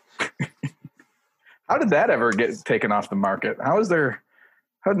Jolt. How did that ever get taken off the market? How did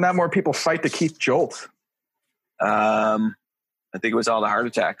not more people fight to keep Jolt? I think it was all the heart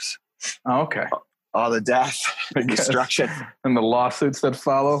attacks. Oh, okay. All the death, destruction, and the lawsuits that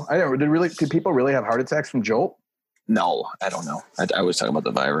follow. Did people really have heart attacks from Jolt? No, I don't know. I was talking about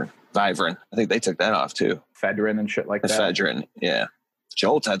the Vivarin. I think they took that off too. Ephedrine and shit like that. Ephedrine, yeah.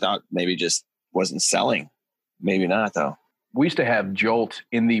 Jolt, I thought maybe just wasn't selling. Maybe not though. We used to have Jolt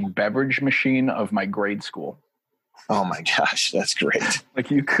in the beverage machine of my grade school. Oh my gosh, that's great. Like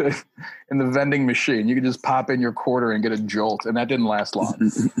you could, in the vending machine, you could just pop in your quarter and get a Jolt, and that didn't last long.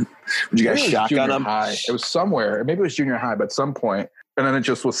 Would you guys shotgun them? High. It was somewhere, maybe it was junior high, but at some point, and then it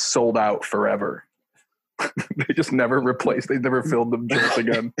just was sold out forever. They just never replaced. They never filled them Jolts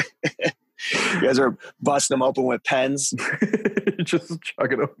again. You guys are busting them open with pens. Just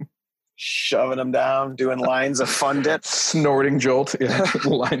chugging them. shoving them down, doing lines of Fun Dip. Snorting Jolt. Yeah,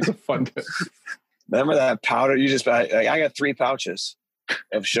 lines of Fun Dip. Remember that powder? I got 3 pouches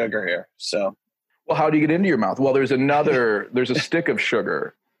of sugar here. So, well, how do you get into your mouth? Well, there's a stick of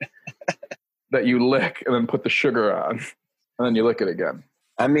sugar that you lick and then put the sugar on, and then you lick it again.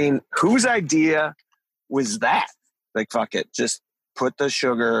 I mean, whose idea was that? Like, fuck it. Just put the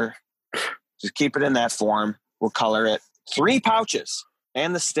sugar, just keep it in that form. We'll color it. 3 pouches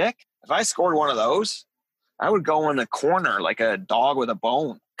and the stick. If I scored one of those, I would go in the corner like a dog with a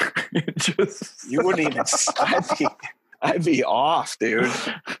bone. You wouldn't even. I'd be off, dude.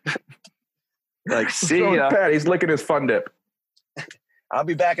 Like, see ya. Pat, he's licking his Fun Dip. I'll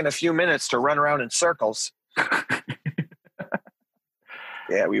be back in a few minutes to run around in circles.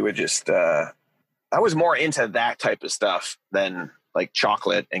 Yeah, we would just. I was more into that type of stuff than like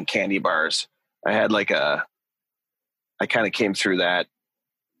chocolate and candy bars. I had I kind of came through that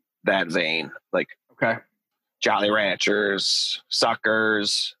vein, like Jolly Ranchers,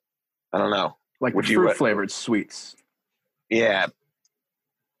 Suckers. I don't know, like the fruit flavored sweets. Yeah.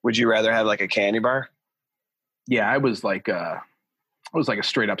 Would you rather have like a candy bar? Yeah, I was like a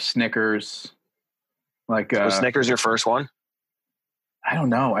straight up Snickers. Like was Snickers your first one? I don't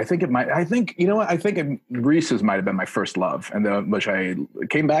know. I think you know what? I think Reese's might have been my first love, and which I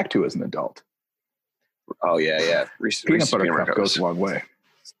came back to as an adult. Oh yeah. Reese's peanut butter cup goes a long way.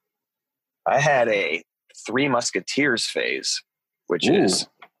 I had a Three Musketeers phase, which is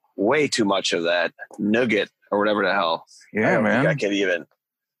way too much of that nougat or whatever the hell. Yeah, man. I could even.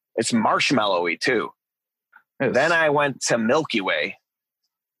 It's marshmallowy too. Then I went to Milky Way.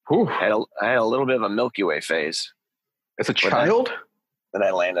 I had a little bit of a Milky Way phase. As a child? Then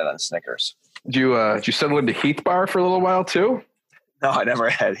I landed on Snickers. Did you settle into Heath Bar for a little while too? No, I never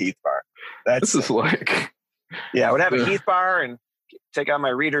had Heath Bar. This is like... Yeah, I would have a Heath Bar and take out my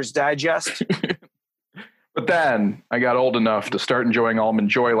Reader's Digest. But then I got old enough to start enjoying Almond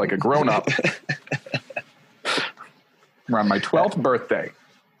Joy like a grown-up. Around my 12th birthday.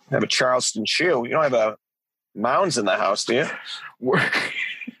 I have a Charleston Chew. You don't have a Mounds in the house, do you?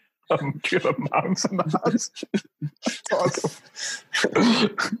 Do you have Mounds in the house? Awesome.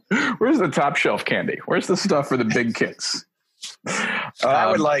 Where's the top shelf candy? Where's the stuff for the big kids? I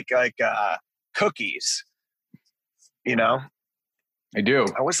would like cookies. You know? I do.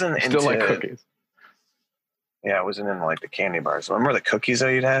 I wasn't into... Still like cookies. Yeah, I wasn't into like the candy bars. Remember the cookies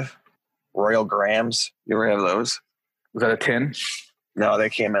that you'd have? Royal Grahams. You ever have those? Was that a tin? No, they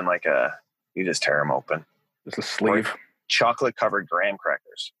came in like you just tear them open. Just a sleeve. Chocolate covered graham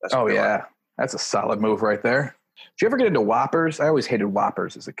crackers. That's a solid move right there. Did you ever get into Whoppers? I always hated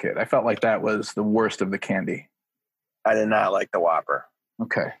Whoppers as a kid. I felt like that was the worst of the candy. I did not like the Whopper.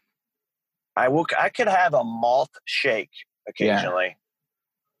 Okay. I could have a malt shake occasionally.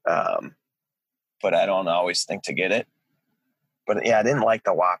 Yeah. But I don't always think to get it. But yeah, I didn't like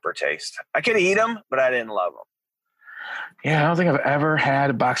the Whopper taste. I could eat them, but I didn't love them. Yeah, I don't think I've ever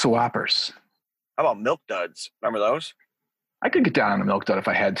had a box of Whoppers. How about Milk Duds? Remember those? I could get down on a Milk Dud if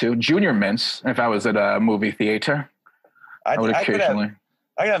I had to. Junior Mints, if I was at a movie theater. I would occasionally.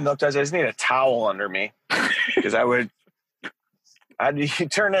 I could have Milk Duds. I just need a towel under me. Because you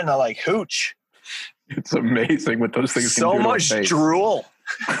turn into like Hooch. It's amazing what those things can do. So much drool.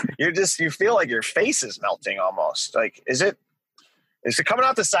 You feel like your face is melting almost. Like, is it coming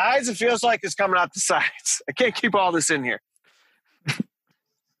out the sides? It feels like it's coming out the sides. I can't keep all this in here.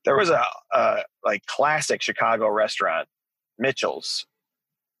 There was a like classic Chicago restaurant, Mitchell's,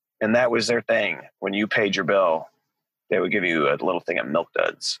 and that was their thing. When you paid your bill, they would give you a little thing of Milk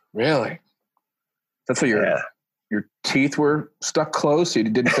Duds. Really? That's how your teeth were stuck closed, so you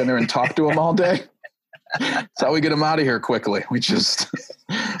didn't sit there and talk to them all day? That's how we get them out of here quickly. We just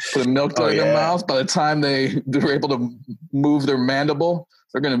put a Milk Dud in their mouth. By the time they're able to move their mandible,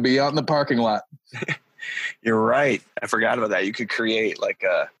 they're going to be out in the parking lot. You're right. I forgot about that. You could create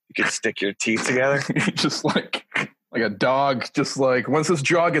you could stick your teeth together. Just like a dog. Just like once this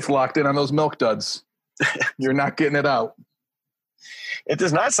jaw gets locked in on those Milk Duds, you're not getting it out. It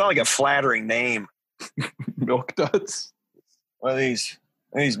does not sound like a flattering name. Milk Duds. What are these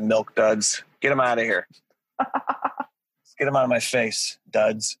Milk Duds? Get them out of here. Get them out of my face,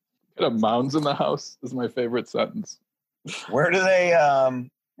 duds. Get a Mounds in the house is my favorite sentence. Where do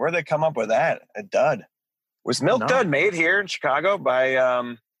they come up with that? A dud. Was Milk Dud made here in Chicago by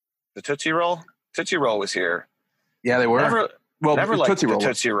the Tootsie Roll? Tootsie Roll was here. Yeah, they were. Never liked the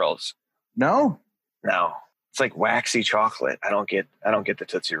Tootsie Rolls. No? No. It's like waxy chocolate. I don't get the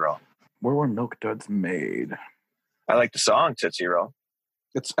Tootsie Roll. Where were Milk Duds made? I like the song Tootsie Roll.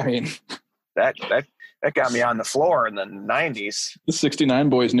 That That got me on the floor in the 90s. The 69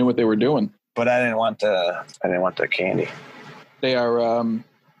 boys knew what they were doing. But I didn't want the candy. They are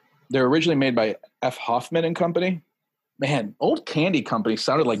they're originally made by F. Hoffman and Company. Man, old candy companies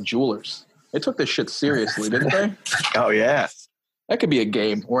sounded like jewelers. They took this shit seriously, didn't they? Oh, yeah. That could be a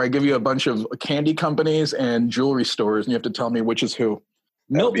game where I give you a bunch of candy companies and jewelry stores, and you have to tell me which is who.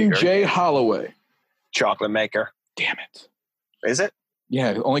 Milton J. Holloway. Chocolate maker. Damn it. Is it?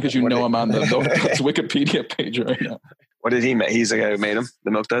 Yeah, only because you know I'm on the Milk Duds Wikipedia page right now. What did he make? He's the guy who made them,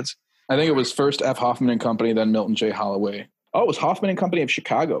 the Milk Duds? I think it was first F. Hoffman and Company, then Milton J. Holloway. Oh, it was Hoffman and Company of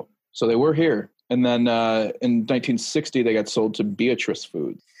Chicago. So they were here. And then in 1960, they got sold to Beatrice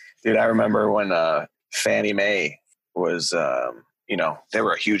Foods. Dude, I remember when Fannie Mae was, they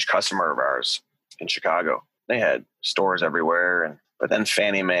were a huge customer of ours in Chicago. They had stores everywhere. But then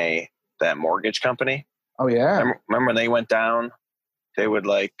Fannie Mae, that mortgage company. Oh, yeah. Remember when they went down? They would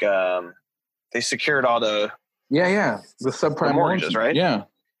they secured all the... Yeah. The subprime mortgages, right? Yeah.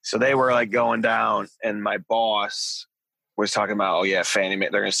 So they were like going down, and my boss was talking about, oh yeah, Fannie Mae.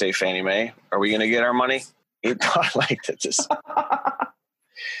 They're going to say Fannie Mae. Are we going to get our money? He thought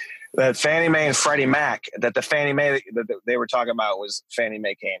that Fannie Mae and Freddie Mac. That the Fannie Mae that they were talking about was Fannie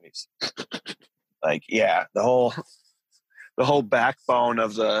Mae candies. Like, yeah, the whole backbone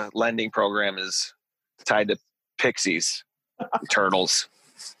of the lending program is tied to Pixies, turtles.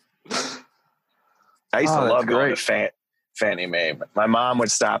 I used to love going to Fannie Mae. My mom would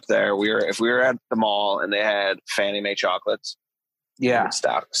stop there. If we were at the mall and they had Fannie Mae chocolates, yeah, would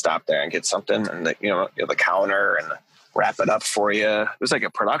stop there and get something, and the counter and wrap it up for you. It was like a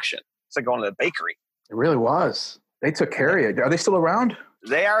production. It's like going to the bakery. It really was. They took care of you. Are they still around?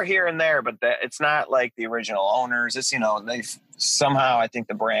 They are here and there, but it's not like the original owners. It's they've somehow, I think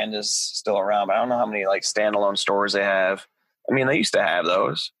the brand is still around, but I don't know how many like standalone stores they have. I mean, they used to have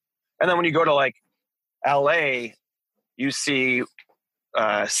those, and then when you go to like LA, you see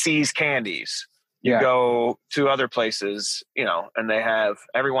C's Candies. You go to other places, and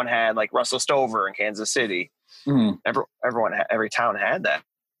everyone had like Russell Stover in Kansas City. Mm. Every town had that.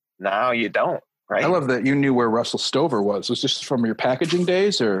 Now you don't, right? I love that you knew where Russell Stover was. Was this from your packaging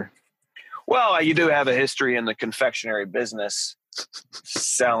days, or? Well, you do have a history in the confectionery business,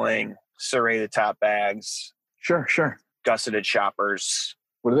 selling serrated top bags. Sure. Gusseted shoppers.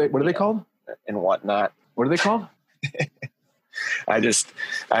 What are they called? And whatnot. What are they called?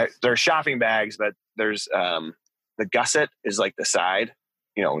 They're shopping bags, but there's the gusset is like the side.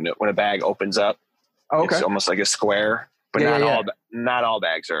 When a bag opens up, it's almost like a square. But not all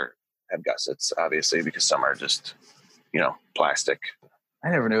bags have gussets, obviously, because some are just plastic. I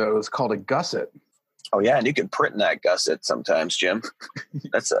never knew it was called a gusset. Oh yeah, and you can print in that gusset sometimes, Jim.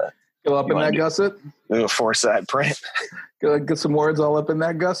 That's a go up in that gusset. A 4-side print. Get some words all up in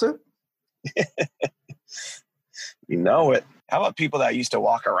that gusset. You know it. How about people that used to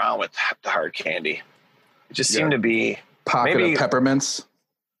walk around with the hard candy? It just seemed to be pocket of peppermints.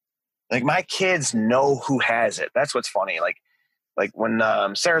 Like my kids know who has it. That's what's funny. Like when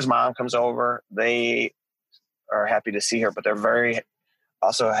Sarah's mom comes over, they are happy to see her, but they're very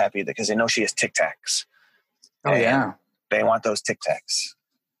also happy because they know she has Tic Tacs. Oh yeah, they want those Tic Tacs.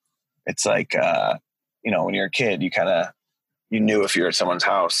 It's like when you're a kid, you knew if you're at someone's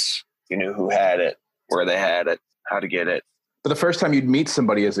house, you knew who had it, where they had it, how to get it. But the first time you'd meet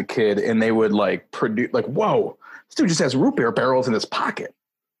somebody as a kid and they would produce whoa, this dude just has root beer barrels in his pocket.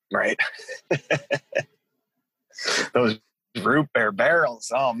 Right. Those root beer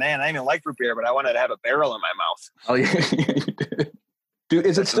barrels. Oh man, I didn't even like root beer, but I wanted to have a barrel in my mouth. Oh yeah, you did.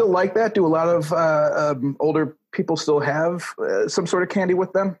 Is it still like that? Do a lot of older people still have some sort of candy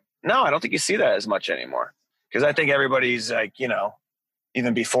with them? No, I don't think you see that as much anymore. Because I think everybody's like,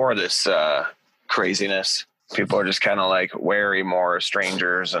 even before this craziness, people are just kind of like wary more of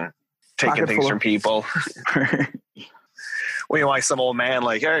strangers and taking things from people. Well, you like some old man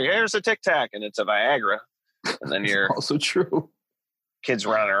like, hey, here's a Tic Tac, and it's a Viagra. And then you're also true. Kids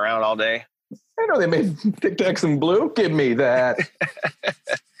running around all day. I know they made Tic Tacs in blue. Give me that.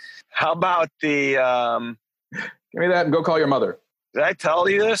 How about the... give me that and go call your mother. Did I tell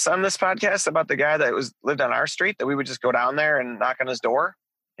you this on this podcast about the guy that lived on our street that we would just go down there and knock on his door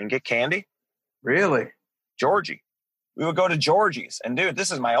and get candy? Really? Georgie. We would go to Georgie's. And dude,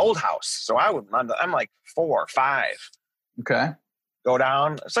 this is my old house. So I'm like 4 or 5. Okay. Go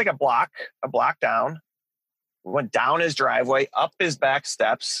down. It's like a block down. We went down his driveway, up his back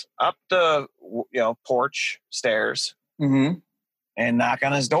steps, up the porch stairs, and knock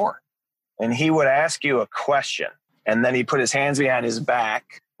on his door. And he would ask you a question. And then he'd put his hands behind his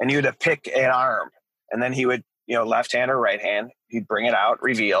back, and you'd have pick an arm. And then he would, left hand or right hand, he'd bring it out,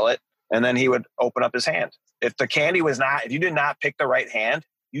 reveal it, And then he would open up his hand. If you did not pick the right hand,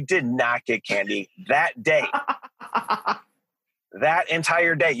 you did not get candy that day. That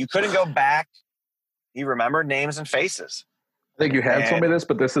entire day. You couldn't go back. He remembered names and faces. I think you had told me this,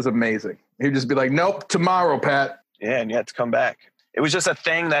 but this is amazing. He'd just be like, nope, tomorrow, Pat. Yeah, and you had to come back. It was just a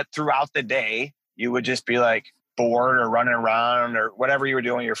thing that throughout the day, you would just be like bored or running around or whatever you were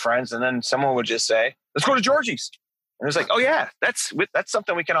doing with your friends. And then someone would just say, let's go to Georgie's. And it was like, oh yeah, that's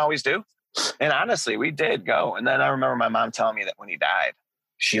something we can always do. And honestly, we did go. And then I remember my mom telling me that when he died,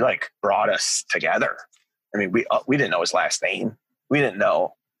 she like brought us together. I mean, we didn't know his last name. We didn't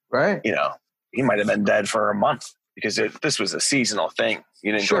know, right? You know, he might've been dead for a month because this was a seasonal thing.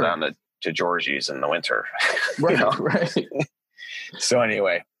 You didn't go down to Georgie's in the winter. Right, you know? right. So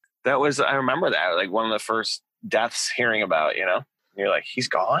anyway, I remember that, like one of the first deaths hearing about, you know, you're like, he's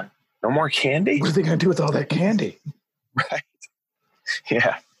gone? No more candy? What are they going to do with all that candy? Right.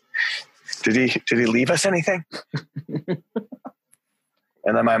 Yeah. Did he leave us anything?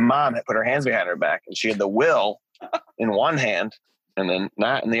 And then my mom had put her hands behind her back and she had the will in one hand and then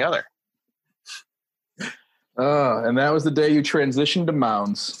not in the other. Oh, and that was the day you transitioned to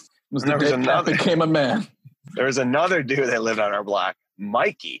Mounds. It was the day Pat became a man. There was another dude that lived on our block,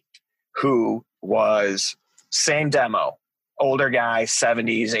 Mikey, who was same demo, older guy,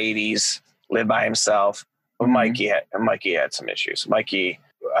 70s, 80s, lived by himself. But Mikey had some issues. Mikey,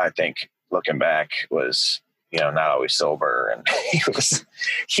 I think, looking back, was, you know, not always sober, and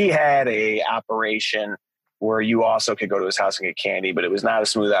he had a operation where you also could go to his house and get candy, but it was not a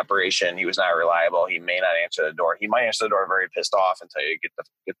smooth operation. He was not reliable. He may not answer the door. He might answer the door very pissed off and tell you to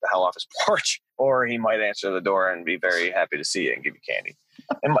get the hell off his porch, or he might answer the door and be very happy to see you and give you candy.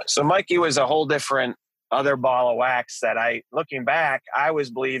 And so Mikey was a whole different other ball of wax that looking back, I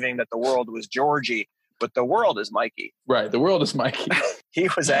was believing that the world was Georgie, but the world is Mikey. Right. The world is Mikey. He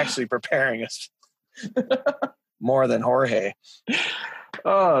was actually preparing us more than Jorge.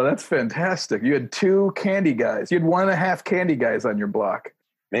 Oh, that's fantastic. You had 2 candy guys. You had 1.5 candy guys on your block.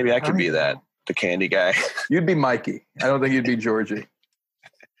 Maybe I could be the candy guy. You'd be Mikey. I don't think you'd be Georgie.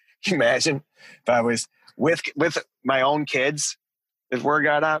 Can you imagine if I was with my own kids, if word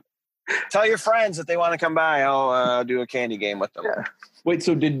got out? Tell your friends that they want to come by. I'll do a candy game with them. Yeah. Wait,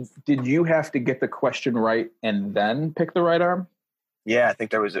 so did you have to get the question right and then pick the right arm? Yeah, I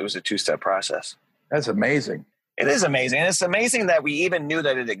think it was a 2-step process. That's amazing. It is amazing. And it's amazing that we even knew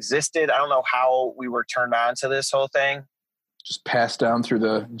that it existed. I don't know how we were turned on to this whole thing. Just passed down through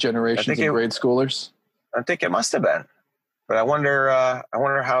the generations of grade schoolers? I think it must have been. But I wonder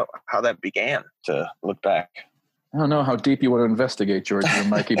how that began, to look back. I don't know how deep you want to investigate, Georgie and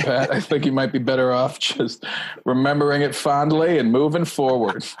Mikey. Pat, I think you might be better off just remembering it fondly and moving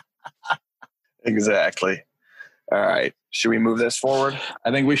forward. Exactly. All right. Should we move this forward?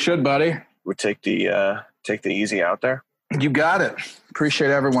 I think we should, buddy. We'll take the easy out there. You got it.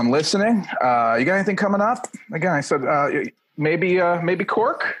 Appreciate everyone listening. You got anything coming up? Again, I said maybe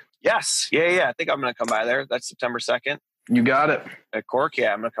Cork? Yes. Yeah. I think I'm going to come by there. That's September 2nd. You got it. At Cork,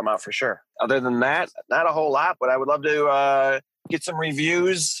 yeah, I'm going to come out for sure. Other than that, not a whole lot, but I would love to get some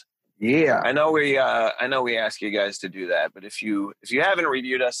reviews. Yeah. I know we ask you guys to do that, but if you haven't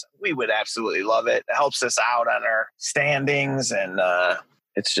reviewed us, we would absolutely love it. It helps us out on our standings, and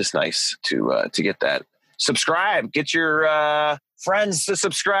it's just nice to get that. Subscribe. Get your friends to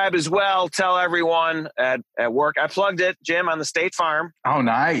subscribe as well. Tell everyone at work. I plugged it, Jim, on the State Farm. Oh,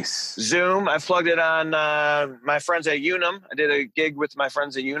 nice. Zoom. I plugged it on my friends at Unum. I did a gig with my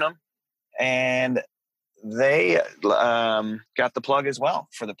friends at Unum, and they got the plug as well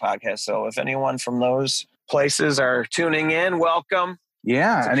for the podcast. So if anyone from those places are tuning in, welcome.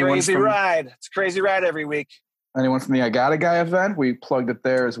 Yeah. It's a crazy ride. It's a crazy ride every week. Anyone from the I Got a Guy event, we plugged it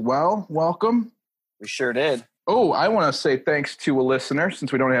there as well. Welcome. We sure did. Oh, I want to say thanks to a listener,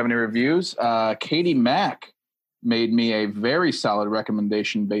 since we don't have any reviews. Katie Mack made me a very solid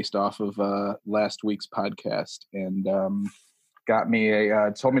recommendation based off of last week's podcast, and got me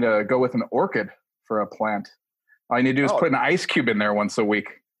told me to go with an orchid for a plant. All you need to do is put an ice cube in there once a week.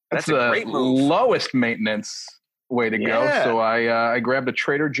 That's a great move. Lowest maintenance way to go. So I grabbed a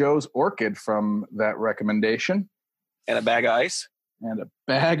Trader Joe's orchid from that recommendation. And a bag of ice. And a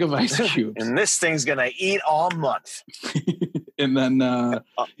bag of ice cubes. And this thing's going to eat all month. And then,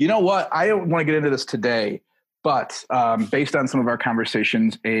 you know what? I don't want to get into this today, but based on some of our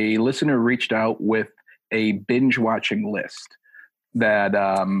conversations, a listener reached out with a binge watching list that,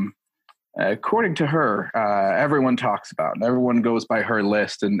 according to her, everyone talks about, and everyone goes by her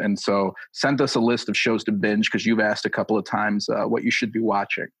list. And so sent us a list of shows to binge, because you've asked a couple of times what you should be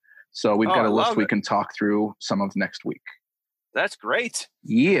watching. So we've got a list we can talk through some of next week. That's great.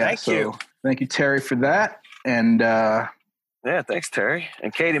 Yeah. Thank you. Thank you, Terry, for that. And yeah, thanks, Terry.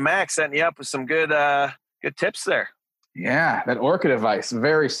 And Katie Mack setting you up with some good tips there. Yeah, that orchid advice,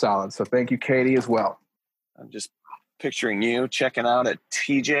 very solid. So thank you, Katie, as well. I'm just picturing you checking out at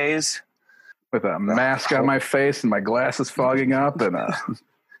TJ's with a mask on my face and my glasses fogging up and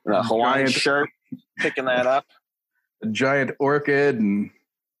a Hawaiian shirt, picking that up. A giant orchid and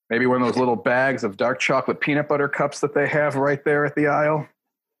maybe one of those little bags of dark chocolate peanut butter cups that they have right there at the aisle.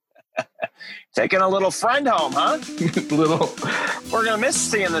 Taking a little friend home, huh? We're going to miss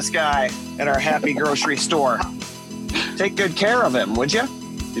seeing this guy at our happy grocery store. Take good care of him, would you?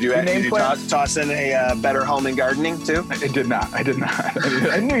 Did you toss in a Better Home and Gardening too? I did not.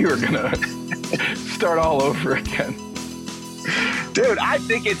 I knew you were going to start all over again. Dude, I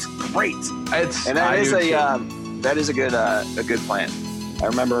think it's great. That is a good plan. I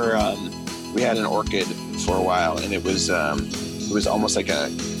remember we had an orchid for a while, and it was almost like a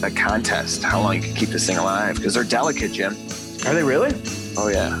contest how long you could keep this thing alive because they're delicate, Jim. Are they really? Oh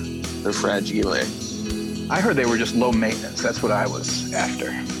yeah, they're fragile. I heard they were just low maintenance. That's what I was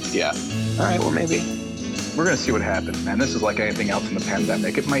after. Yeah. All right. Well, maybe we're gonna see what happens, man. This is like anything else in the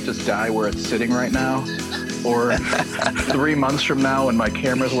pandemic. It might just die where it's sitting right now, or 3 months from now, when my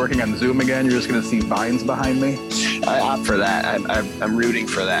camera's working on Zoom again, you're just gonna see vines behind me. I opt for that. I'm rooting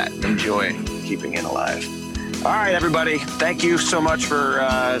for that. Enjoy keeping it alive. All right, everybody. Thank you so much for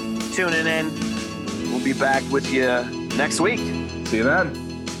tuning in. We'll be back with you next week. See you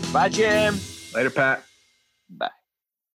then. Bye, Jim. Later, Pat. Bye.